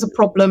answers a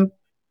problem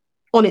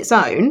on its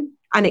own,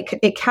 and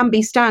it can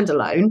be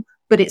standalone,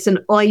 but it's an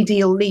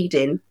ideal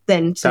lead-in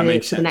then to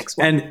the next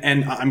one.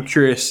 And I'm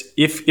curious,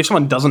 if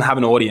someone doesn't have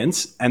an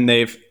audience and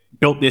they've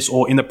built this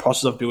or in the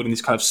process of building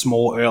this kind of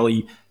small,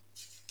 early,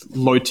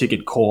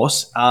 low-ticket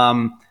course,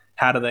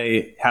 how do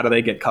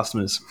they get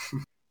customers?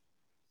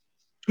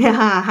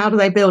 Yeah, how do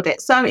they build it?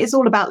 So it's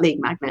all about lead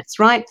magnets,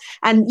 right?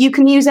 And you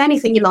can use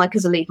anything you like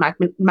as a lead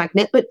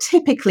magnet, but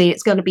typically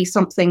it's going to be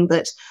something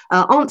that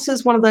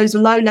answers one of those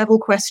low-level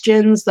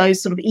questions,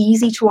 those sort of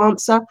easy to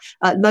answer,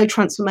 low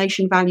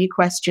transformation value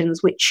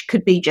questions, which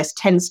could be just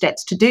 10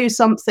 steps to do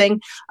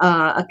something,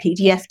 a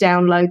PDF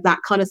download, that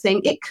kind of thing.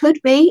 It could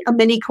be a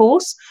mini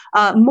course.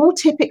 More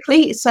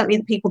typically, certainly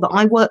the people that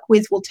I work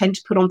with will tend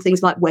to put on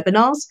things like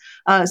webinars.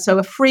 So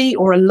a free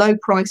or a low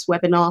price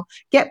webinar,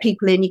 get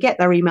people in, you get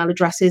their email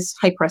addresses,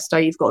 hey presto,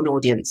 you've got an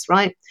audience,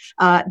 right?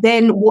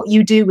 Then what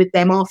you do with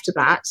them after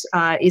that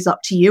is up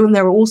to you, and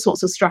there are all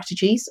sorts of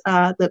strategies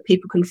that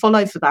people can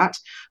follow for that.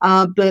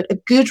 But a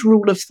good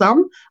rule of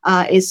thumb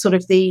is sort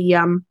of the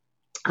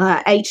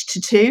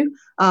 8-to-2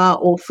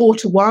 or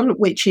 4-to-1,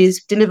 which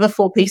is deliver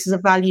 4 pieces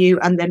of value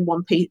and then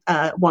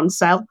one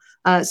sell.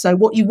 So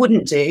what you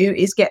wouldn't do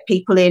is get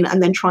people in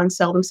and then try and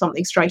sell them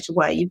something straight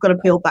away. You've got to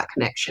build that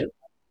connection.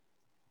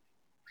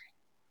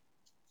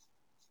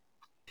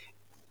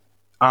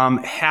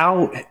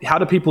 how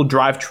do people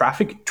drive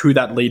traffic to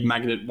that lead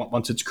magnet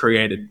once it's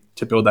created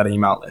to build that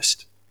email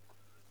list?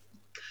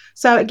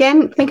 So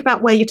again, think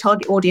about where your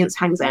target audience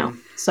hangs out.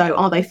 So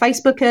are they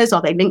Facebookers?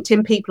 Are they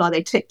LinkedIn people? Are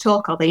they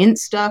TikTok? Are they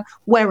Insta?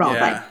 Where are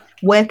they?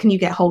 Where can you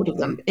get hold of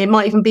them? It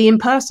might even be in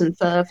person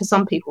for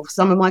some people. For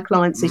some of my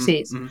clients, this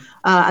is.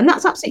 And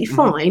that's absolutely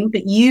fine,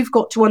 but you've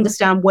got to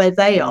understand where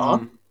they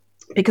are,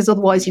 because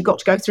otherwise you've got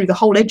to go through the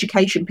whole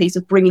education piece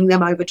of bringing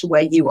them over to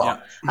where you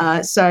are.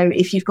 So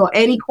if you've got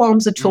any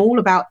qualms at all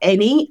about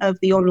any of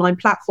the online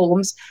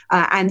platforms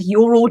and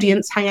your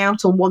audience hang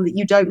out on one that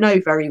you don't know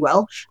very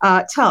well,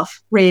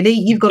 tough, really.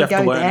 You've got to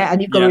go there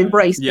and you've got to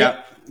embrace it.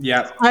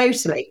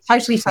 Totally.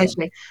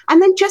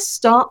 And then just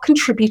start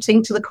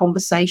contributing to the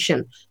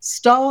conversation.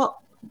 Start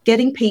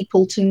getting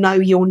people to know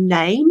your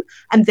name,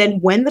 and then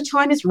when the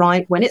time is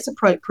right, when it's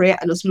appropriate,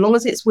 and as long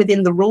as it's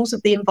within the rules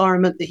of the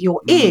environment that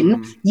you're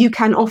in, you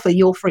can offer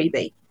your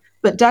freebie.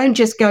 But don't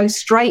just go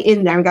straight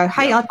in there and go,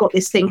 hey, I've got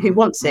this thing, who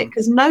wants it?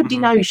 Because nobody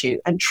knows you.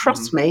 And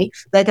trust me,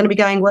 they're going to be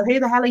going, well, who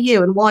the hell are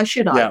you and why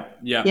should I?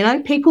 You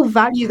know, people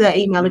value their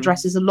email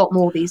addresses a lot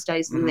more these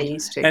days than they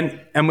used to.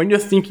 And when you're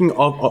thinking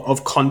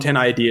of content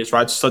ideas,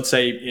 right? So let's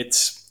say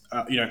it's,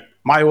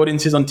 my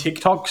audience is on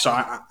TikTok, so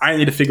I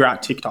need to figure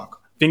out TikTok.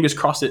 Fingers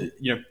crossed, it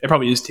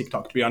probably is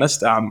TikTok, to be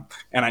honest, and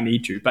I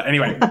need to. But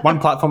anyway, one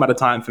platform at a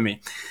time for me.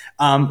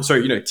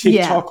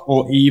 TikTok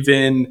or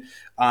even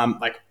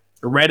like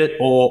Reddit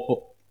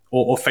or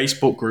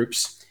Facebook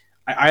groups.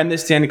 I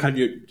understand kind of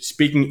you're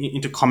speaking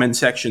into comment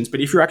sections, but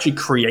if you're actually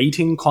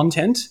creating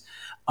content,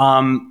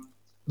 how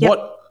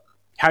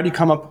do you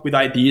come up with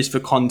ideas for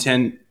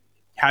content?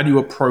 How do you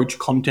approach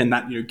content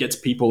that gets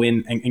people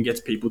in and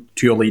gets people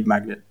to your lead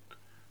magnet?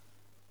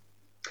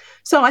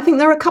 So I think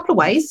there are a couple of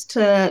ways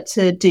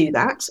to do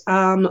that.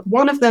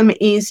 One of them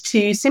is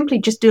to simply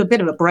just do a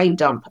bit of a brain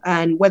dump,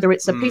 and whether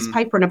it's a piece of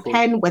paper and a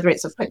pen, whether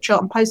it's a flip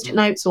chart and post-it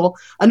notes or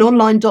an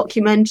online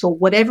document or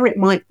whatever it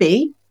might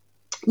be,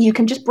 you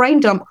can just brain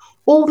dump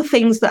all the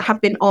things that have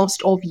been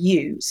asked of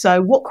you.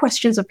 So what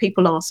questions have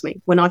people asked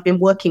me when I've been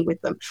working with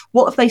them?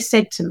 What have they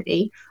said to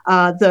me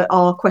that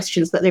are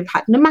questions that they've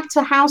had, no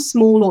matter how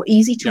small or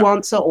easy to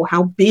answer or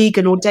how big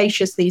and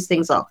audacious these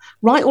things are?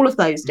 Write all of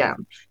those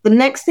down. The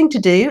next thing to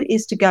do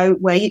is to go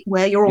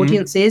where your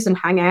audience is and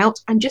hang out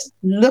and just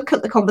look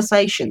at the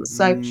conversations.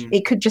 So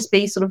it could just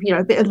be sort of,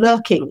 a bit of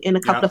lurking in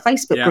a couple of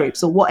Facebook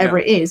groups or whatever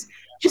it is.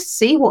 Just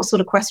see what sort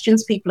of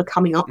questions people are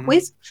coming up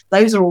with.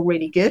 Those are all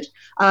really good.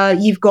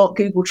 You've got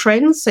Google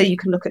Trends, so you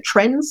can look at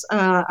trends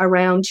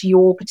around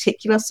your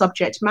particular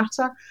subject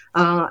matter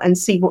and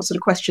see what sort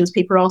of questions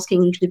people are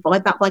asking. You can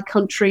divide that by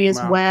country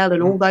as well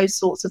and all those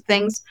sorts of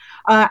things.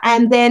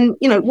 And then,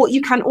 what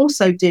you can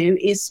also do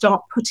is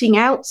start putting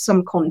out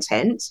some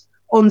content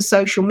on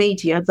social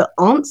media that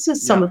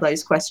answers some of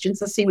those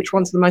questions and see which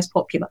ones are the most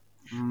popular.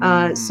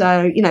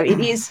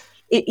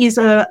 It is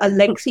a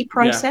lengthy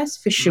process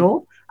for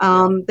sure.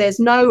 There's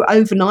no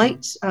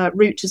overnight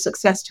route to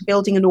success to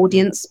building an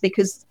audience,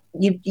 because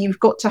you've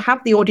got to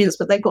have the audience,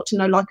 but they've got to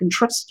know, like, and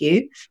trust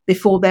you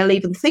before they'll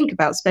even think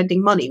about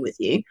spending money with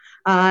you.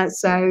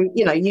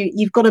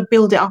 You've got to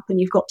build it up,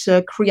 and you've got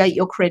to create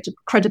your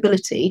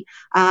credibility.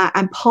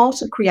 And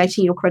part of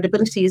creating your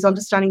credibility is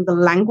understanding the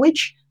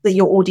language that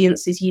your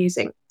audience is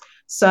using.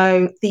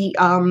 So the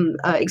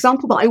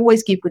example that I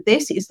always give with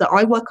this is that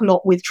I work a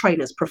lot with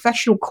trainers,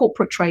 professional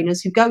corporate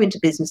trainers who go into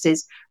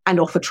businesses and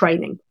offer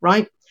training,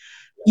 right?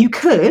 You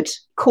could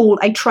call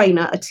a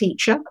trainer a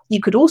teacher.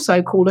 You could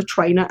also call a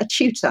trainer a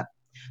tutor.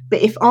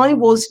 But if I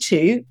was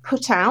to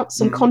put out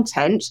some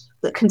content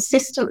that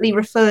consistently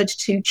referred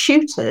to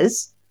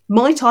tutors,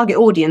 my target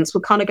audience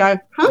would kind of go,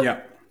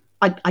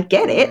 I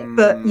get it,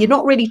 but you're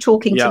not really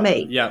talking to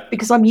me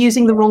because I'm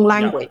using the wrong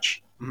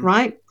language,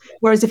 right?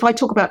 Whereas if I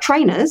talk about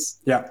trainers,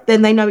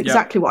 then they know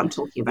exactly what I'm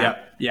talking about.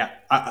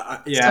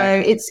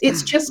 So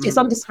it's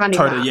understanding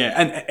totally,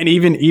 that. And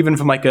even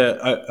from like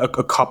a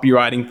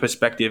copywriting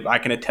perspective, I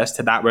can attest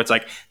to that, where it's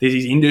like there's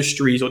these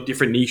industries or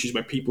different niches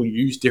where people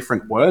use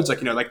different words.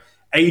 Like, like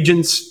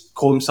agents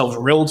call themselves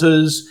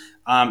realtors,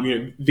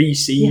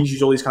 VCs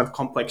use all these kind of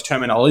complex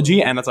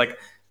terminology. And it's like,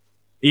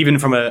 even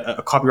from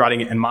a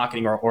copywriting and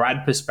marketing or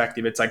ad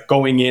perspective, it's like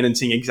going in and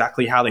seeing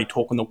exactly how they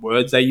talk and the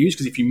words they use.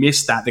 Because if you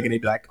miss that, they're going to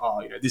be like,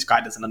 oh, this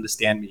guy doesn't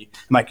understand me.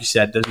 And like you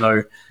said, there's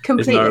no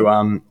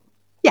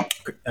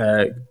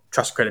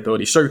trust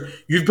credibility. So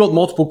you've built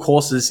multiple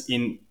courses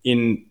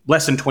in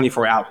less than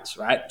 24 hours,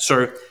 right?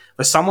 So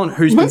for someone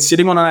who's been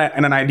sitting on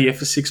an idea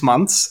for 6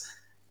 months,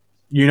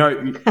 you know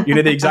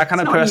the exact kind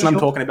of person I'm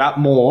talking about,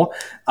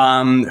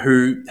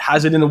 who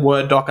has it in a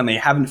Word doc and they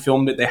haven't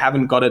filmed it, they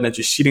haven't got it, and it's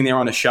just sitting there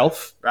on a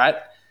shelf, right?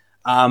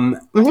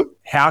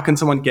 How can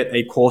someone get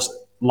a course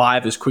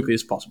live as quickly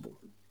as possible?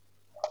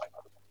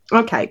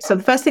 Okay, so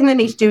the first thing they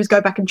need to do is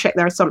go back and check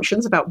their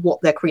assumptions about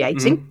what they're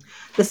creating. Mm-hmm.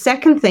 The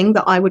second thing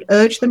that I would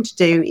urge them to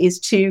do is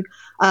to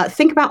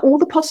think about all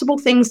the possible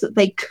things that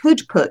they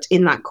could put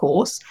in that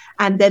course,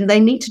 and then they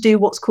need to do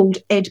what's called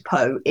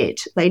EDPO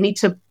it. They need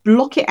to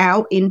block it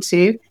out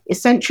into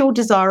essential,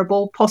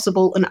 desirable,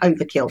 possible, and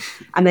overkill.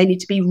 And they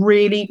need to be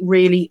really,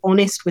 really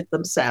honest with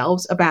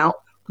themselves about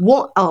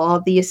what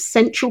are the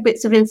essential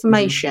bits of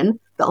information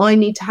that I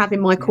need to have in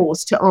my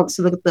course to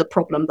answer the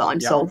problem that I'm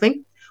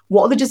solving.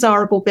 What are the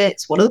desirable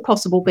bits? What are the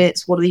possible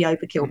bits? What are the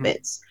overkill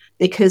bits?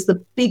 Because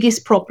the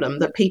biggest problem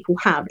that people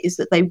have is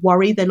that they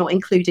worry they're not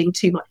including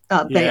too much.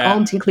 They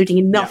aren't including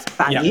enough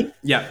value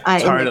in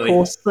their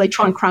course. So they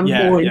try and cram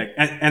more in.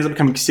 And ends up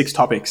becoming 6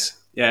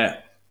 topics. We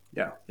get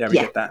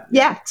that.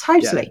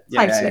 Totally.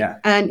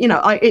 And,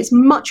 it's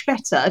much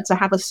better to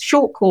have a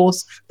short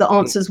course that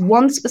answers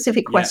one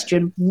specific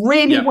question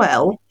really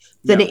well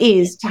than it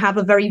is to have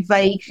a very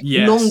vague,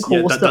 long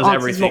course that answers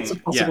everything. Lots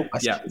of possible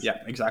questions. Yeah,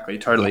 exactly.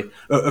 Totally.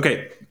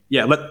 Okay.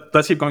 Yeah,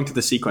 let's keep going to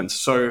the sequence.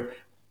 So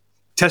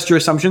test your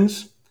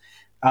assumptions.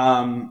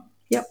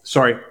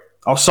 Sorry,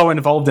 I was so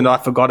involved in it, I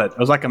forgot it. It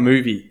was like a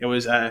movie. It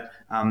was,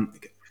 remind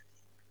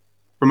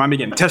me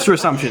again, test your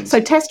assumptions. So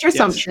test your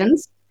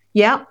assumptions.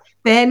 Yeah.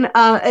 Then,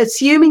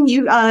 assuming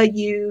you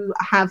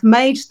have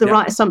made the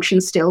right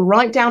assumptions still,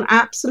 write down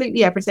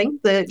absolutely everything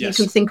that you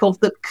can think of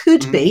that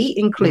could be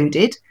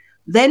included.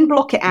 Then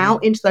block it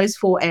out into those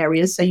 4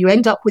 areas. So you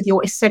end up with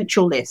your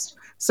essential list.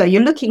 So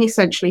you're looking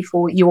essentially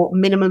for your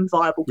minimum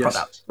viable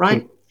product,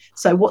 right?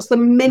 So what's the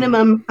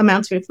minimum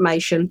amount of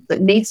information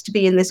that needs to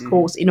be in this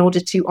course in order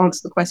to answer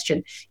the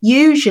question?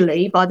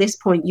 Usually by this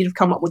point, you'd have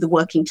come up with a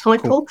working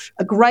title.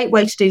 A great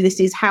way to do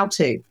this is how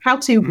to. How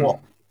to what?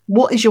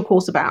 What is your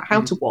course about? How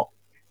to what?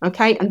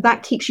 Okay. And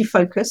that keeps you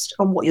focused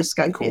on what your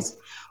scope is.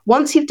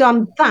 Once you've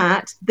done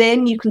that,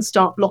 then you can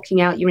start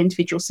blocking out your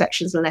individual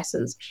sections and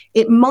lessons.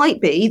 It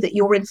might be that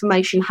your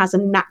information has a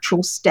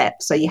natural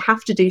step. So you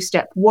have to do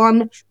step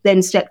 1,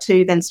 then step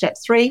 2, then step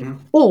 3.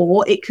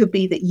 Or it could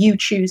be that you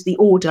choose the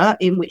order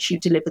in which you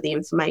deliver the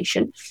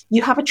information.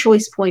 You have a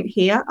choice point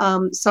here.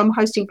 Some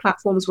hosting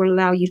platforms will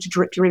allow you to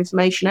drip your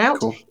information out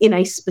in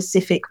a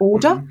specific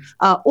order.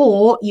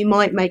 Or you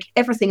might make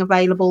everything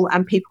available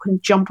and people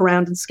can jump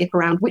around and skip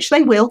around, which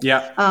they will,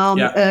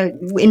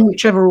 in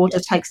whichever order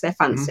takes their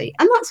fancy.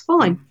 And that's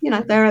fine.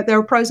 There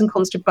are pros and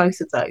cons to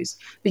both of those.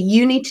 But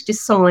you need to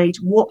decide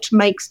what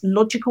makes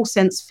logical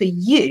sense for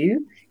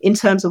you in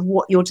terms of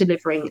what you're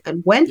delivering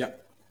and when.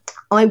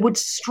 I would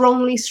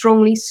strongly,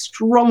 strongly,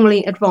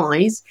 strongly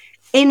advise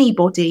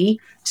anybody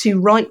to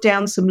write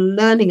down some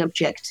learning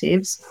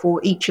objectives for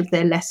each of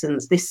their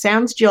lessons. This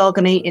sounds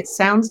jargony. It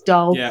sounds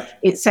dull.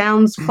 It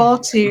sounds far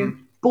too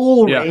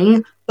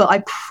boring. But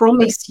I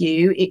promise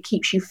you, it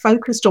keeps you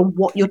focused on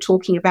what you're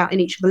talking about in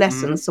each of the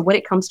lessons. So when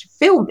it comes to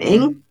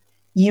filming,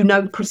 you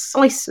know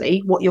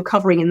precisely what you're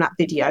covering in that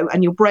video,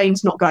 and your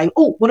brain's not going,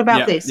 oh, what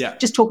about this?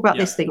 Just talk about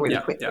this thing really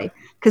quickly.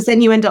 Because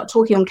then you end up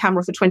talking on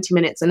camera for 20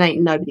 minutes and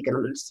ain't nobody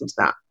going to listen to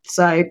that.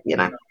 So,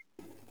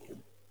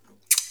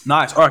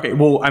 Nice. Okay.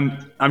 Well,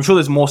 I'm sure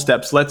there's more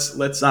steps. Let's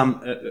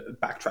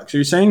backtrack. So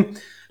you're saying,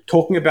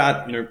 talking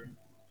about,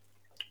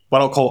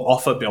 what I'll call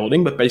offer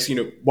building, but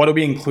basically, what are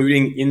we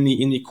including in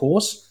the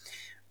course?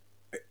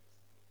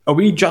 Are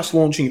we just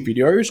launching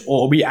videos,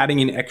 or are we adding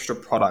in extra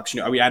products?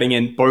 Are we adding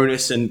in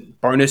bonus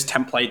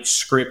template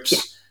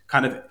scripts?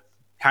 Kind of,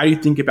 how do you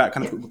think about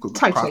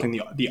crafting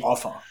the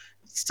offer?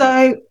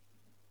 So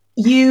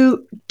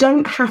you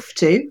don't have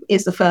to,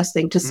 is the first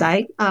thing to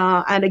say.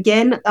 And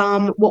again,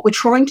 what we're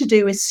trying to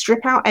do is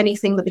strip out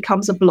anything that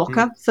becomes a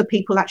blocker for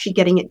people actually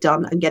getting it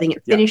done and getting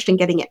it finished and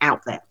getting it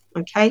out there.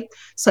 Okay,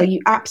 so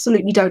you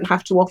absolutely don't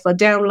have to offer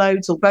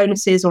downloads or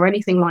bonuses or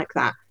anything like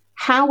that.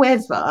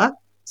 However,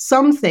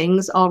 some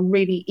things are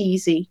really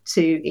easy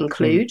to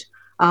include.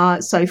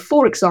 So,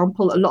 for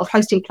example, a lot of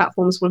hosting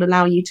platforms will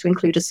allow you to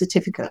include a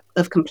certificate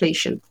of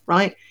completion,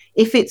 right?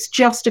 If it's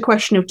just a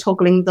question of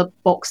toggling the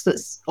box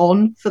that's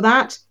on for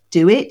that,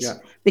 do it,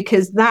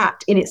 because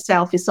that in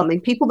itself is something.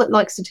 People that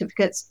like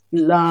certificates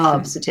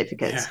love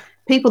certificates.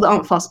 People that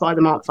aren't fussed by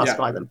them aren't fussed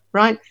by them,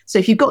 right? So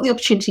if you've got the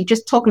opportunity,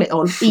 just toggle it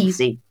on.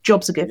 Easy.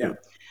 Jobs are good.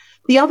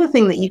 The other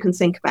thing that you can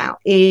think about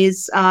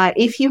is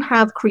if you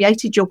have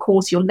created your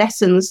course, your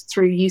lessons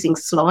through using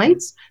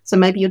slides. So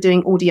maybe you're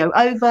doing audio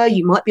over,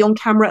 you might be on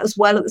camera as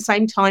well at the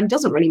same time,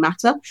 doesn't really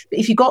matter. But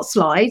if you've got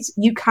slides,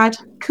 you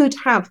could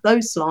have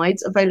those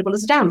slides available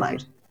as a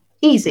download.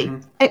 Easy.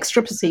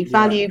 Extra perceived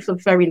value for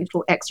very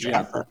little extra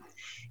effort.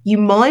 You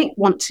might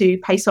want to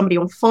pay somebody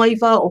on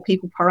Fiverr or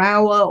people per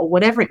hour or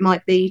whatever it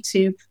might be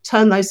to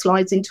turn those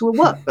slides into a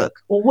workbook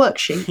or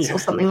worksheets or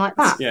something like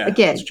that.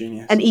 Again,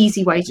 an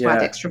easy way to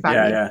add extra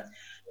value.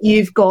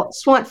 You've got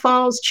swipe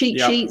files, cheat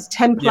sheets,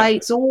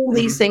 templates, all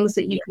these things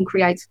that you can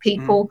create for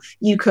people.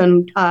 You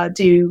can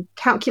do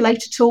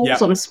calculator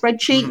tools on a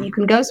spreadsheet. You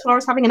can go as far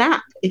as having an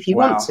app if you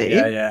want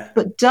to.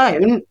 But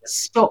don't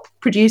stop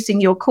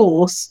producing your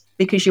course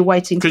because you're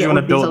waiting to get all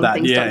these other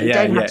things done. You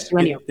don't have to do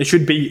any of it. It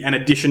should be an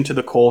addition to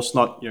the course,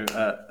 not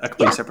a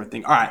complete separate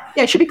thing. All right.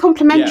 Yeah, it should be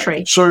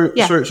complementary. So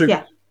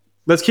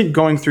let's keep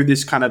going through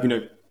this kind of,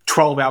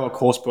 12-hour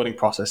course building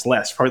process,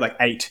 less, probably like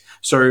 8.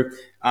 So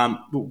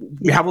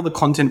we have all the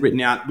content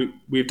written out.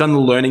 We've done the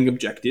learning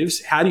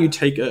objectives. How do you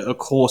take a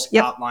course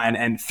outline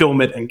and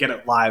film it and get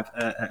it live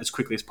as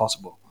quickly as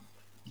possible?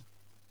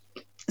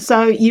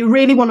 So you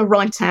really want to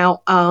write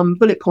out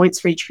bullet points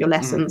for each of your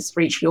lessons,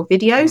 for each of your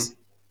videos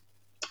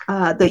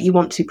that you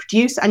want to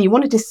produce, and you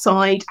want to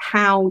decide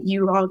how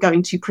you are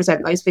going to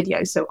present those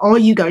videos. So are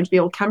you going to be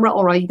on camera,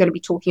 or are you going to be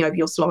talking over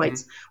your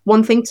slides?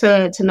 One thing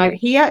to note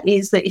here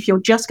is that if you're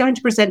just going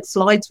to present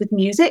slides with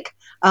music,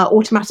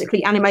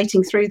 automatically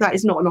animating through, that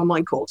is not an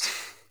online course.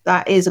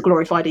 That is a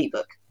glorified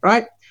ebook,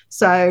 right?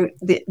 So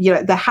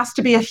there has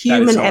to be a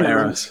human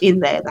element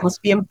in there. There has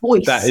to be a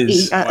voice at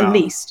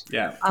least.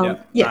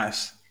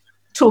 Nice.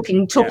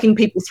 Talking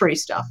people through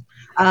stuff.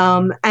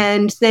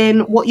 And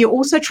then what you're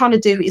also trying to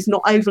do is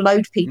not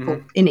overload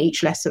people in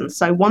each lesson.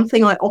 So one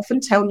thing I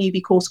often tell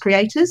newbie course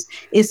creators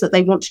is that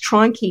they want to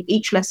try and keep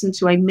each lesson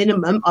to a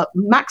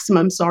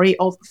maximum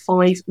of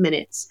 5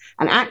 minutes.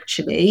 And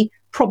actually,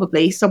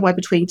 probably somewhere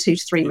between 2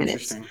 to 3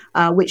 minutes,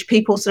 which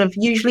people sort of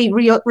usually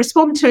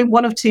respond to in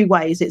one of two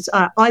ways. It's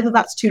either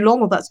that's too long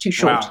or that's too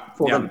short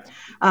for them.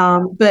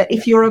 But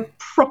if you're a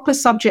proper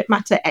subject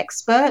matter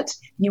expert,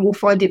 you will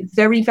find it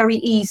very, very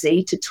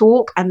easy to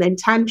talk and then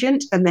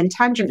tangent from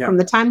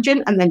the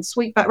tangent and then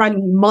sweep back around.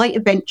 You might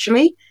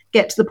eventually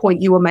get to the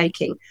point you were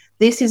making.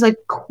 This is a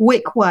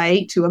quick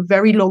way to a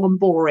very long and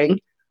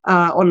boring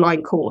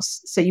online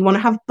course. So you want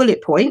to have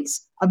bullet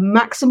points, a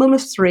maximum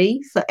of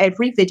 3 for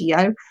every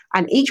video,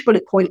 and each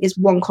bullet point is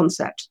one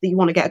concept that you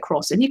want to get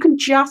across. And you can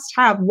just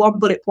have one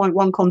bullet point,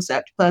 one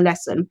concept per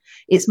lesson.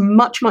 It's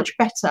much, much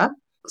better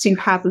to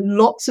have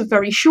lots of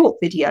very short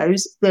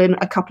videos than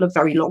a couple of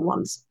very long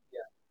ones.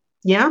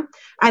 Yeah.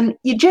 And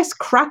you just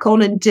crack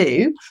on and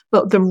do,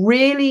 but the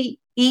really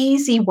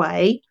easy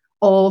way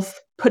of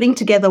putting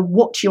together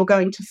what you're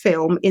going to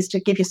film is to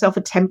give yourself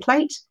a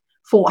template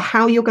for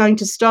how you're going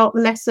to start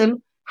the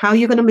lesson, how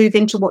you're going to move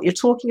into what you're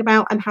talking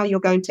about, and how you're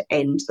going to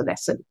end the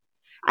lesson.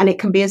 And it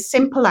can be as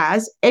simple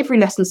as every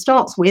lesson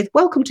starts with,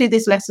 welcome to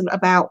this lesson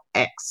about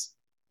X.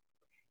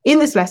 In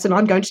this lesson,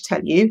 I'm going to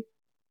tell you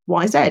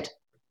Y, Z.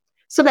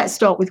 So let's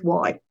start with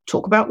Y.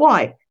 Talk about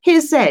Y.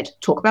 Here's Z.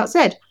 Talk about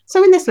Z.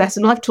 So in this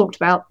lesson, I've talked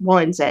about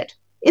Y and Z.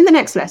 In the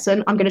next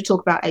lesson, I'm going to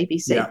talk about A, B,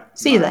 C.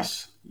 See you there.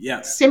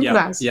 Yeah. Simple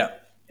as. Yeah.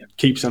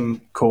 Keeps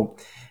them cool.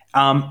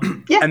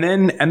 And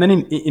then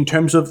in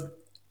terms of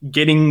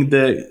getting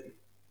the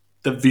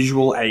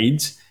visual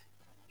aids,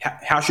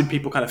 how should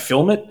people kind of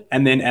film it?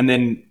 And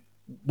then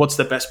what's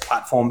the best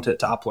platform to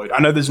upload? I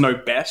know there's no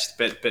best,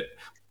 but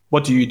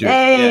what do you do?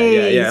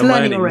 Yeah.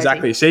 Learning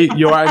exactly. See,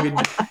 you are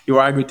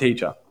a good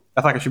teacher. I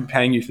feel like I should be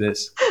paying you for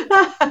this.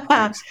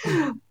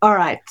 All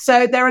right.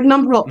 So there are a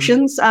number of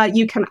options.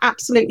 You can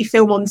absolutely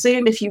film on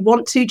Zoom if you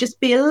want to. Just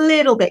be a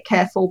little bit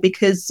careful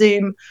because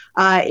Zoom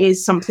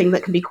is something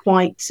that can be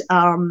quite,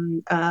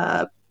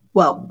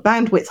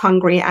 bandwidth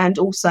hungry and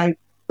also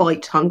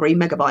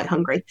megabyte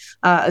hungry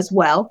as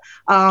well.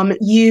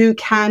 You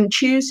can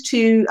choose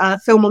to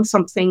film on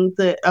something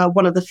that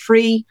one of the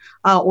free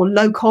or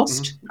low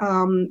cost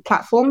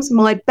platforms.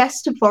 My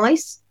best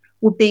advice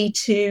would be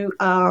to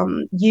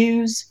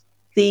use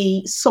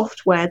the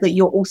software that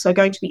you're also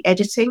going to be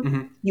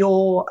editing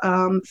your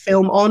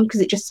film on, because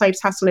it just saves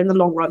hassle in the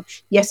long run.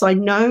 Yes, I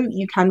know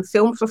you can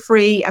film for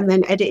free and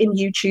then edit in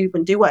YouTube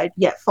and do whatever.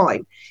 Yeah,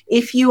 fine.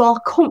 If you are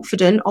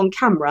confident on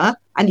camera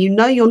and you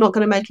know you're not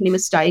going to make any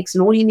mistakes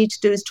and all you need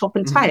to do is top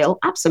and tail,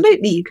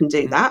 absolutely you can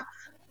do that.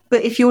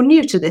 But if you're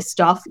new to this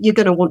stuff, you're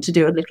going to want to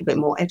do a little bit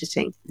more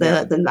editing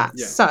than that.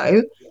 Yeah.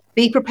 So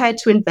be prepared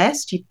to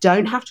invest. You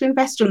don't have to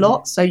invest a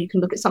lot. So you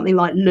can look at something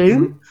like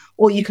Loom,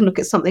 or you can look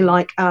at something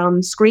like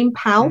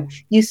ScreenPal.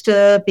 Used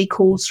to be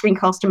called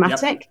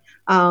Screencast-O-Matic.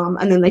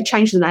 And then they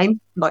changed the name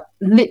like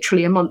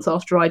literally a month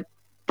after I'd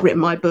written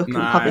my book and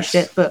published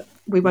it. But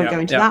we won't go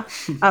into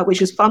that,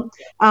 which was fun.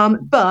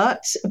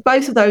 But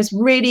both of those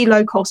really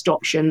low cost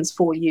options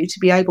for you to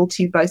be able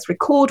to both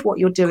record what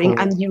you're doing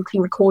and you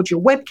can record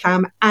your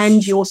webcam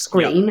and your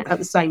screen at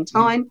the same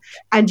time,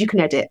 and you can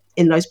edit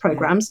in those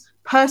programs.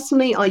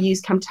 Personally, I use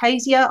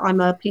Camtasia.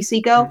 I'm a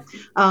PC girl.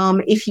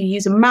 If you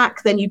use a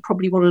Mac, then you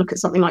probably want to look at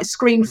something like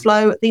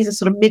ScreenFlow. These are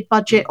sort of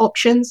mid-budget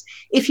options.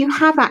 If you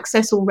have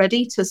access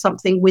already to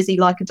something whizzy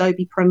like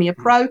Adobe Premiere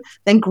Pro,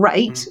 then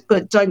great,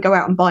 but don't go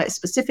out and buy it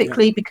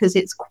specifically because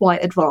it's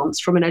quite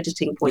advanced from an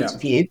editing point of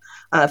view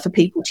for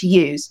people to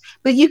use.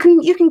 But you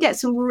can get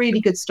some really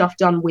good stuff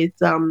done with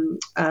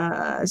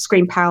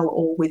ScreenPal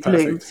or with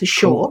Loom for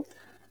sure. Cool.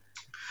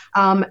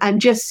 And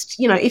just,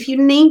 if you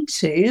need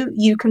to,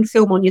 you can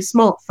film on your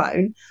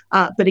smartphone.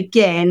 But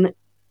again,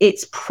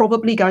 it's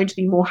probably going to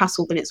be more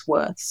hassle than it's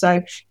worth.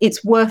 So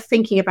it's worth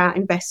thinking about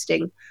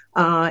investing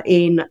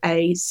in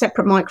a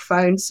separate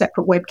microphone,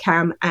 separate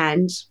webcam,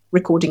 and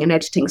recording and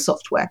editing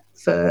software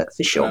for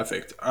sure.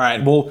 Perfect. All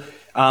right. Well,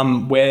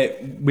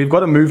 we've got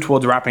to move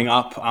towards wrapping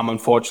up,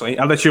 unfortunately.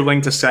 Unless you're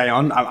willing to stay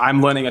on.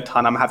 I'm learning a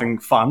ton. I'm having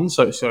fun.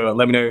 So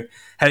let me know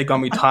how you got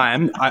me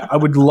time. I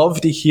would love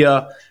to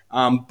hear,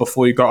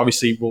 before you go,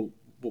 obviously,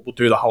 we'll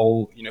do the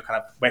whole, kind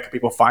of where can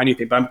people find you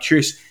thing. But I'm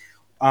curious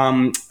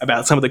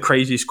about some of the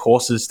craziest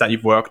courses that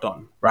you've worked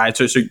on, right?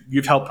 So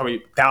you've helped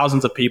probably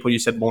thousands of people. You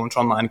said launch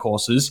online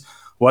courses.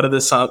 What are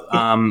some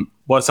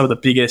of the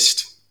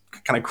biggest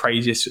kind of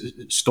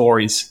craziest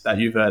stories that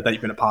you've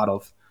been a part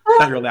of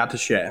that you're allowed to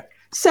share?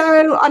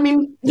 So, I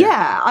mean,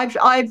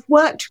 I've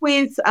worked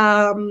with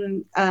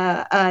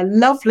a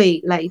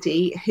lovely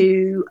lady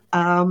who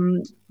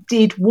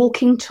did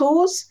walking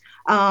tours,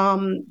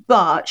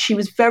 but she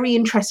was very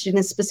interested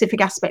in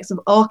specific aspects of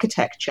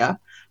architecture,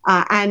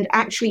 and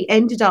actually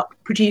ended up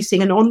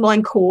producing an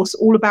online course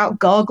all about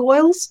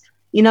gargoyles.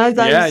 Those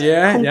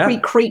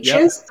concrete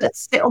creatures that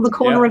sit on the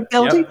corner of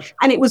building.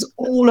 And it was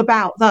all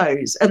about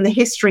those and the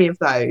history of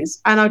those.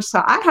 And I just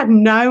thought, I had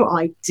no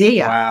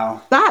idea.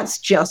 Wow. That's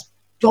just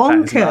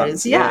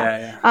bonkers.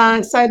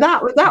 So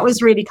that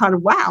was really kind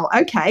of wow.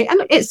 Okay.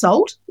 And it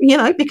sold,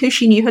 because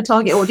she knew her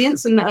target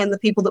audience and the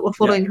people that were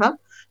following her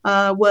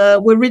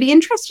were really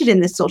interested in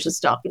this sort of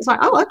stuff. It's like,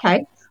 oh,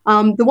 okay.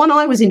 The one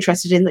I was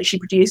interested in that she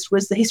produced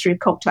was the history of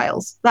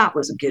cocktails. That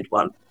was a good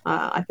one.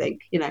 I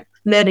think,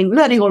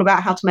 learning all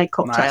about how to make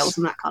cocktails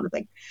and that kind of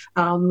thing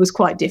was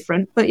quite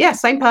different. But yeah,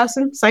 same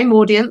person, same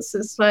audience.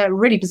 It's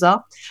really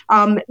bizarre.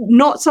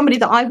 Not somebody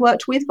that I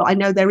worked with, but I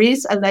know there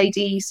is a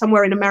lady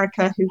somewhere in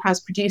America who has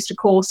produced a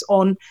course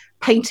on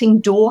painting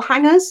door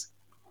hangers.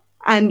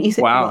 And you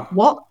think, wow.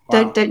 What?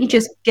 Wow. Don't you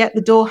just get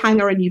the door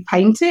hanger and you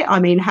paint it? I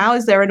mean, how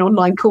is there an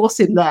online course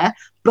in there?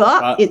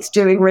 But it's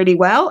doing really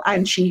well,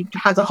 and she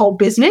has a whole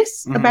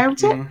business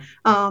about it.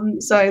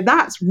 So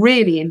that's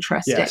really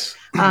interesting. Yes.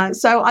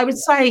 So I would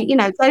say,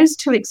 those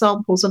two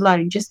examples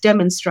alone just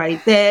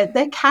demonstrate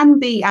there can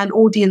be an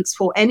audience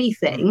for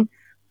anything,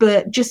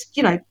 but just,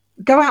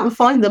 go out and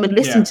find them and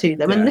listen to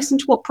them and listen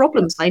to what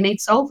problems they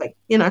need solving,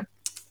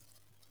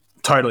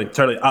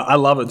 Totally. I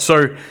love it.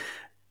 So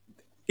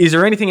is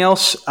there anything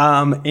else,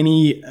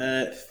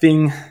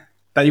 thing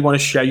that you want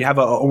to share? You have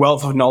a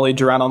wealth of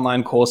knowledge around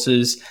online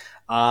courses.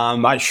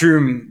 I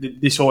assume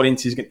this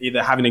audience is going to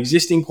either have an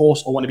existing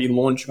course or want to be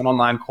launching an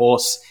online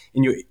course.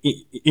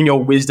 In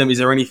your wisdom, is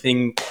there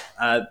anything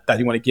that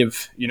you want to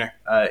give,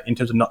 in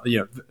terms of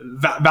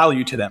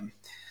value to them?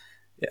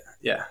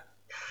 Yeah.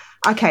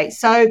 Okay,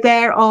 so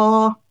there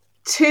are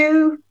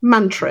two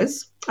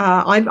mantras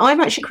I've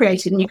actually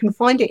created, and you can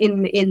find it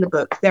in the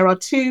book. There are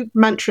two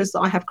mantras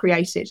that I have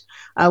created,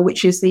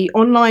 which is the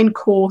online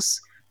course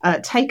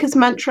takers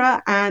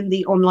mantra and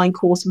the online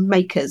course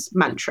makers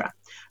mantra.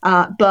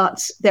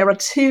 But there are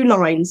two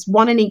lines,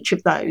 one in each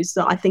of those,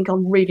 that I think are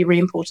really, really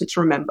important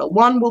to remember.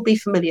 One will be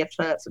familiar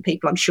for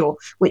people, I'm sure,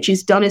 which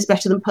is done is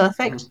better than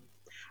perfect.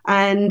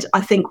 And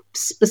I think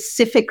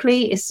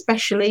specifically,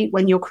 especially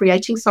when you're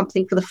creating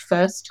something for the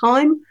first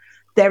time,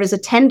 there is a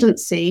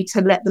tendency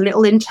to let the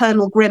little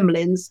internal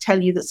gremlins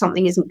tell you that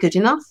something isn't good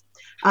enough.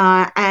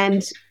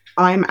 And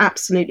I'm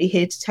absolutely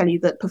here to tell you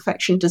that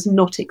perfection does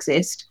not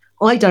exist.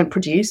 I don't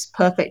produce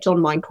perfect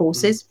online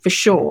courses, for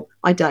sure.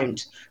 I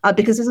don't,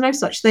 because there's no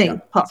such thing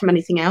apart from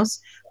anything else.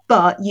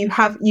 But you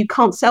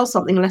can't sell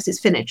something unless it's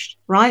finished,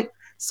 right?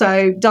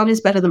 So done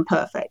is better than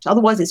perfect.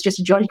 Otherwise, it's just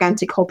a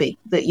gigantic hobby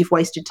that you've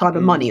wasted time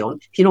and money on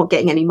if you're not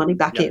getting any money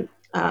back in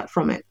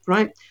from it,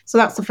 right? So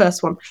that's the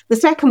first one. The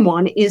second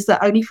one is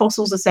that only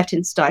fossils are set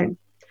in stone.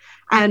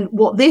 And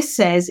what this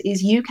says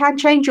is you can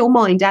change your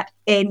mind at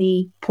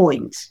any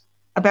point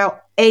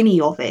about any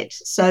of it.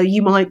 So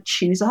you might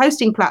choose a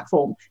hosting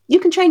platform. You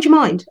can change your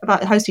mind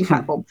about a hosting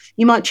platform.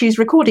 You might choose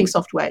recording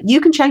software. You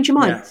can change your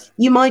mind. Yes.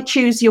 You might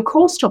choose your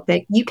course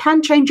topic. You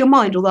can change your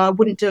mind, although I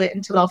wouldn't do it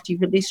until after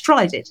you've at least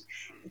tried it.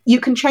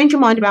 You can change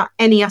your mind about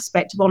any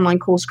aspect of online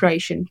course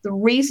creation. The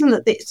reason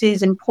that this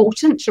is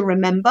important to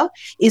remember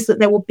is that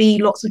there will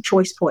be lots of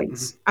choice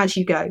points as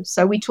you go.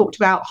 So we talked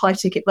about high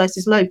ticket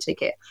versus low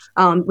ticket.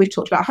 We've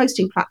talked about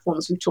hosting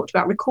platforms. We've talked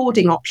about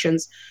recording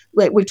options.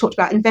 We've talked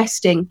about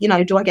investing.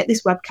 Do I get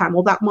this webcam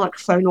or that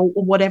microphone or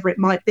whatever it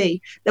might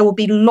be? There will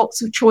be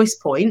lots of choice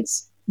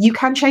points. You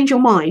can change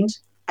your mind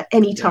at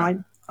any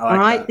time. All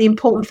right. That. The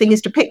important thing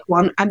is to pick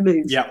one and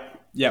move.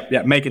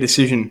 Yep. Make a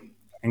decision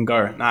and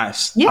go.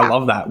 Nice. Yeah. I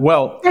love that.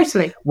 Well,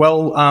 totally.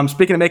 Well,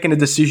 speaking of making a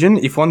decision,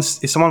 if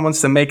someone wants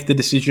to make the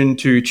decision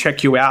to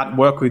check you out,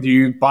 work with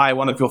you, buy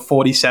one of your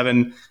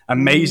 47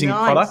 amazing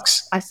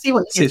products. I see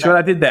what you did. See what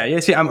I did there.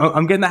 Yeah, see,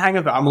 I'm getting the hang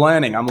of it. I'm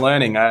learning.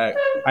 I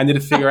need to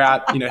figure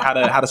out,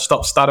 how to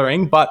stop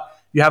stuttering, but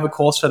you have a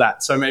course for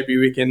that. So maybe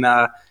we can,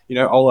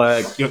 you're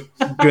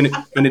going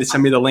to need to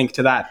send me the link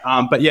to that.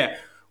 But yeah,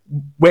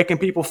 where can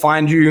people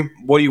find you?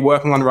 What are you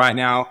working on right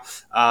now?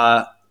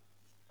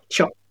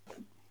 Sure.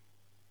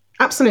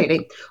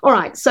 Absolutely. All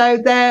right. So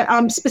they're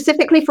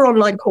specifically for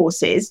online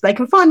courses. They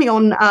can find me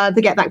on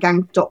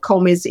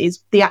thegetthatgang.com is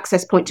the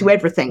access point to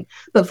everything.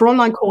 But for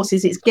online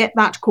courses, it's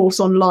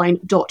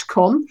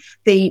getthatcourseonline.com.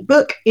 The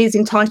book is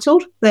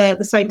entitled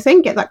the same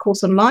thing, Get That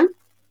Course Online.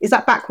 Is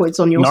that backwards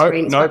on your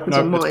screen? It's backwards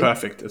on mine. It's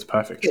perfect. It's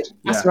perfect. Good.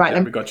 That's right.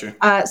 Then we got you.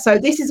 So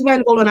this is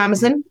available on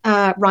Amazon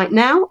right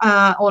now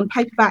on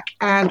paperback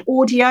and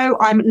audio.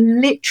 I'm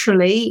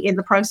literally in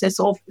the process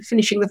of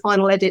finishing the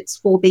final edits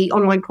for the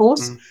online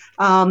course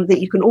that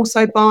you can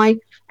also buy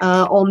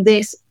on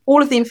this.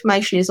 All of the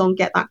information is on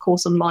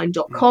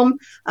getthatcourseonline.com.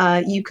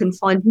 You can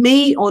find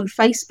me on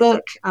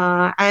Facebook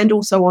and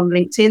also on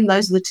LinkedIn.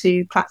 Those are the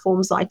two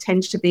platforms that I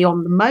tend to be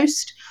on the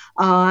most.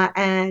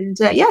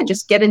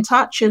 Just get in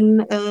touch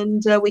and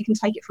we can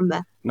take it from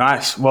there.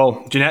 Nice.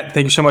 Well, Ginette,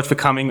 thank you so much for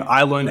coming.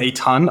 I learned a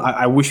ton.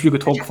 I wish we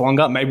could talk for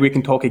longer. Maybe we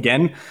can talk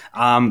again.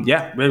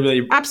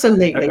 Really,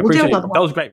 absolutely. We'll do another one. That was great.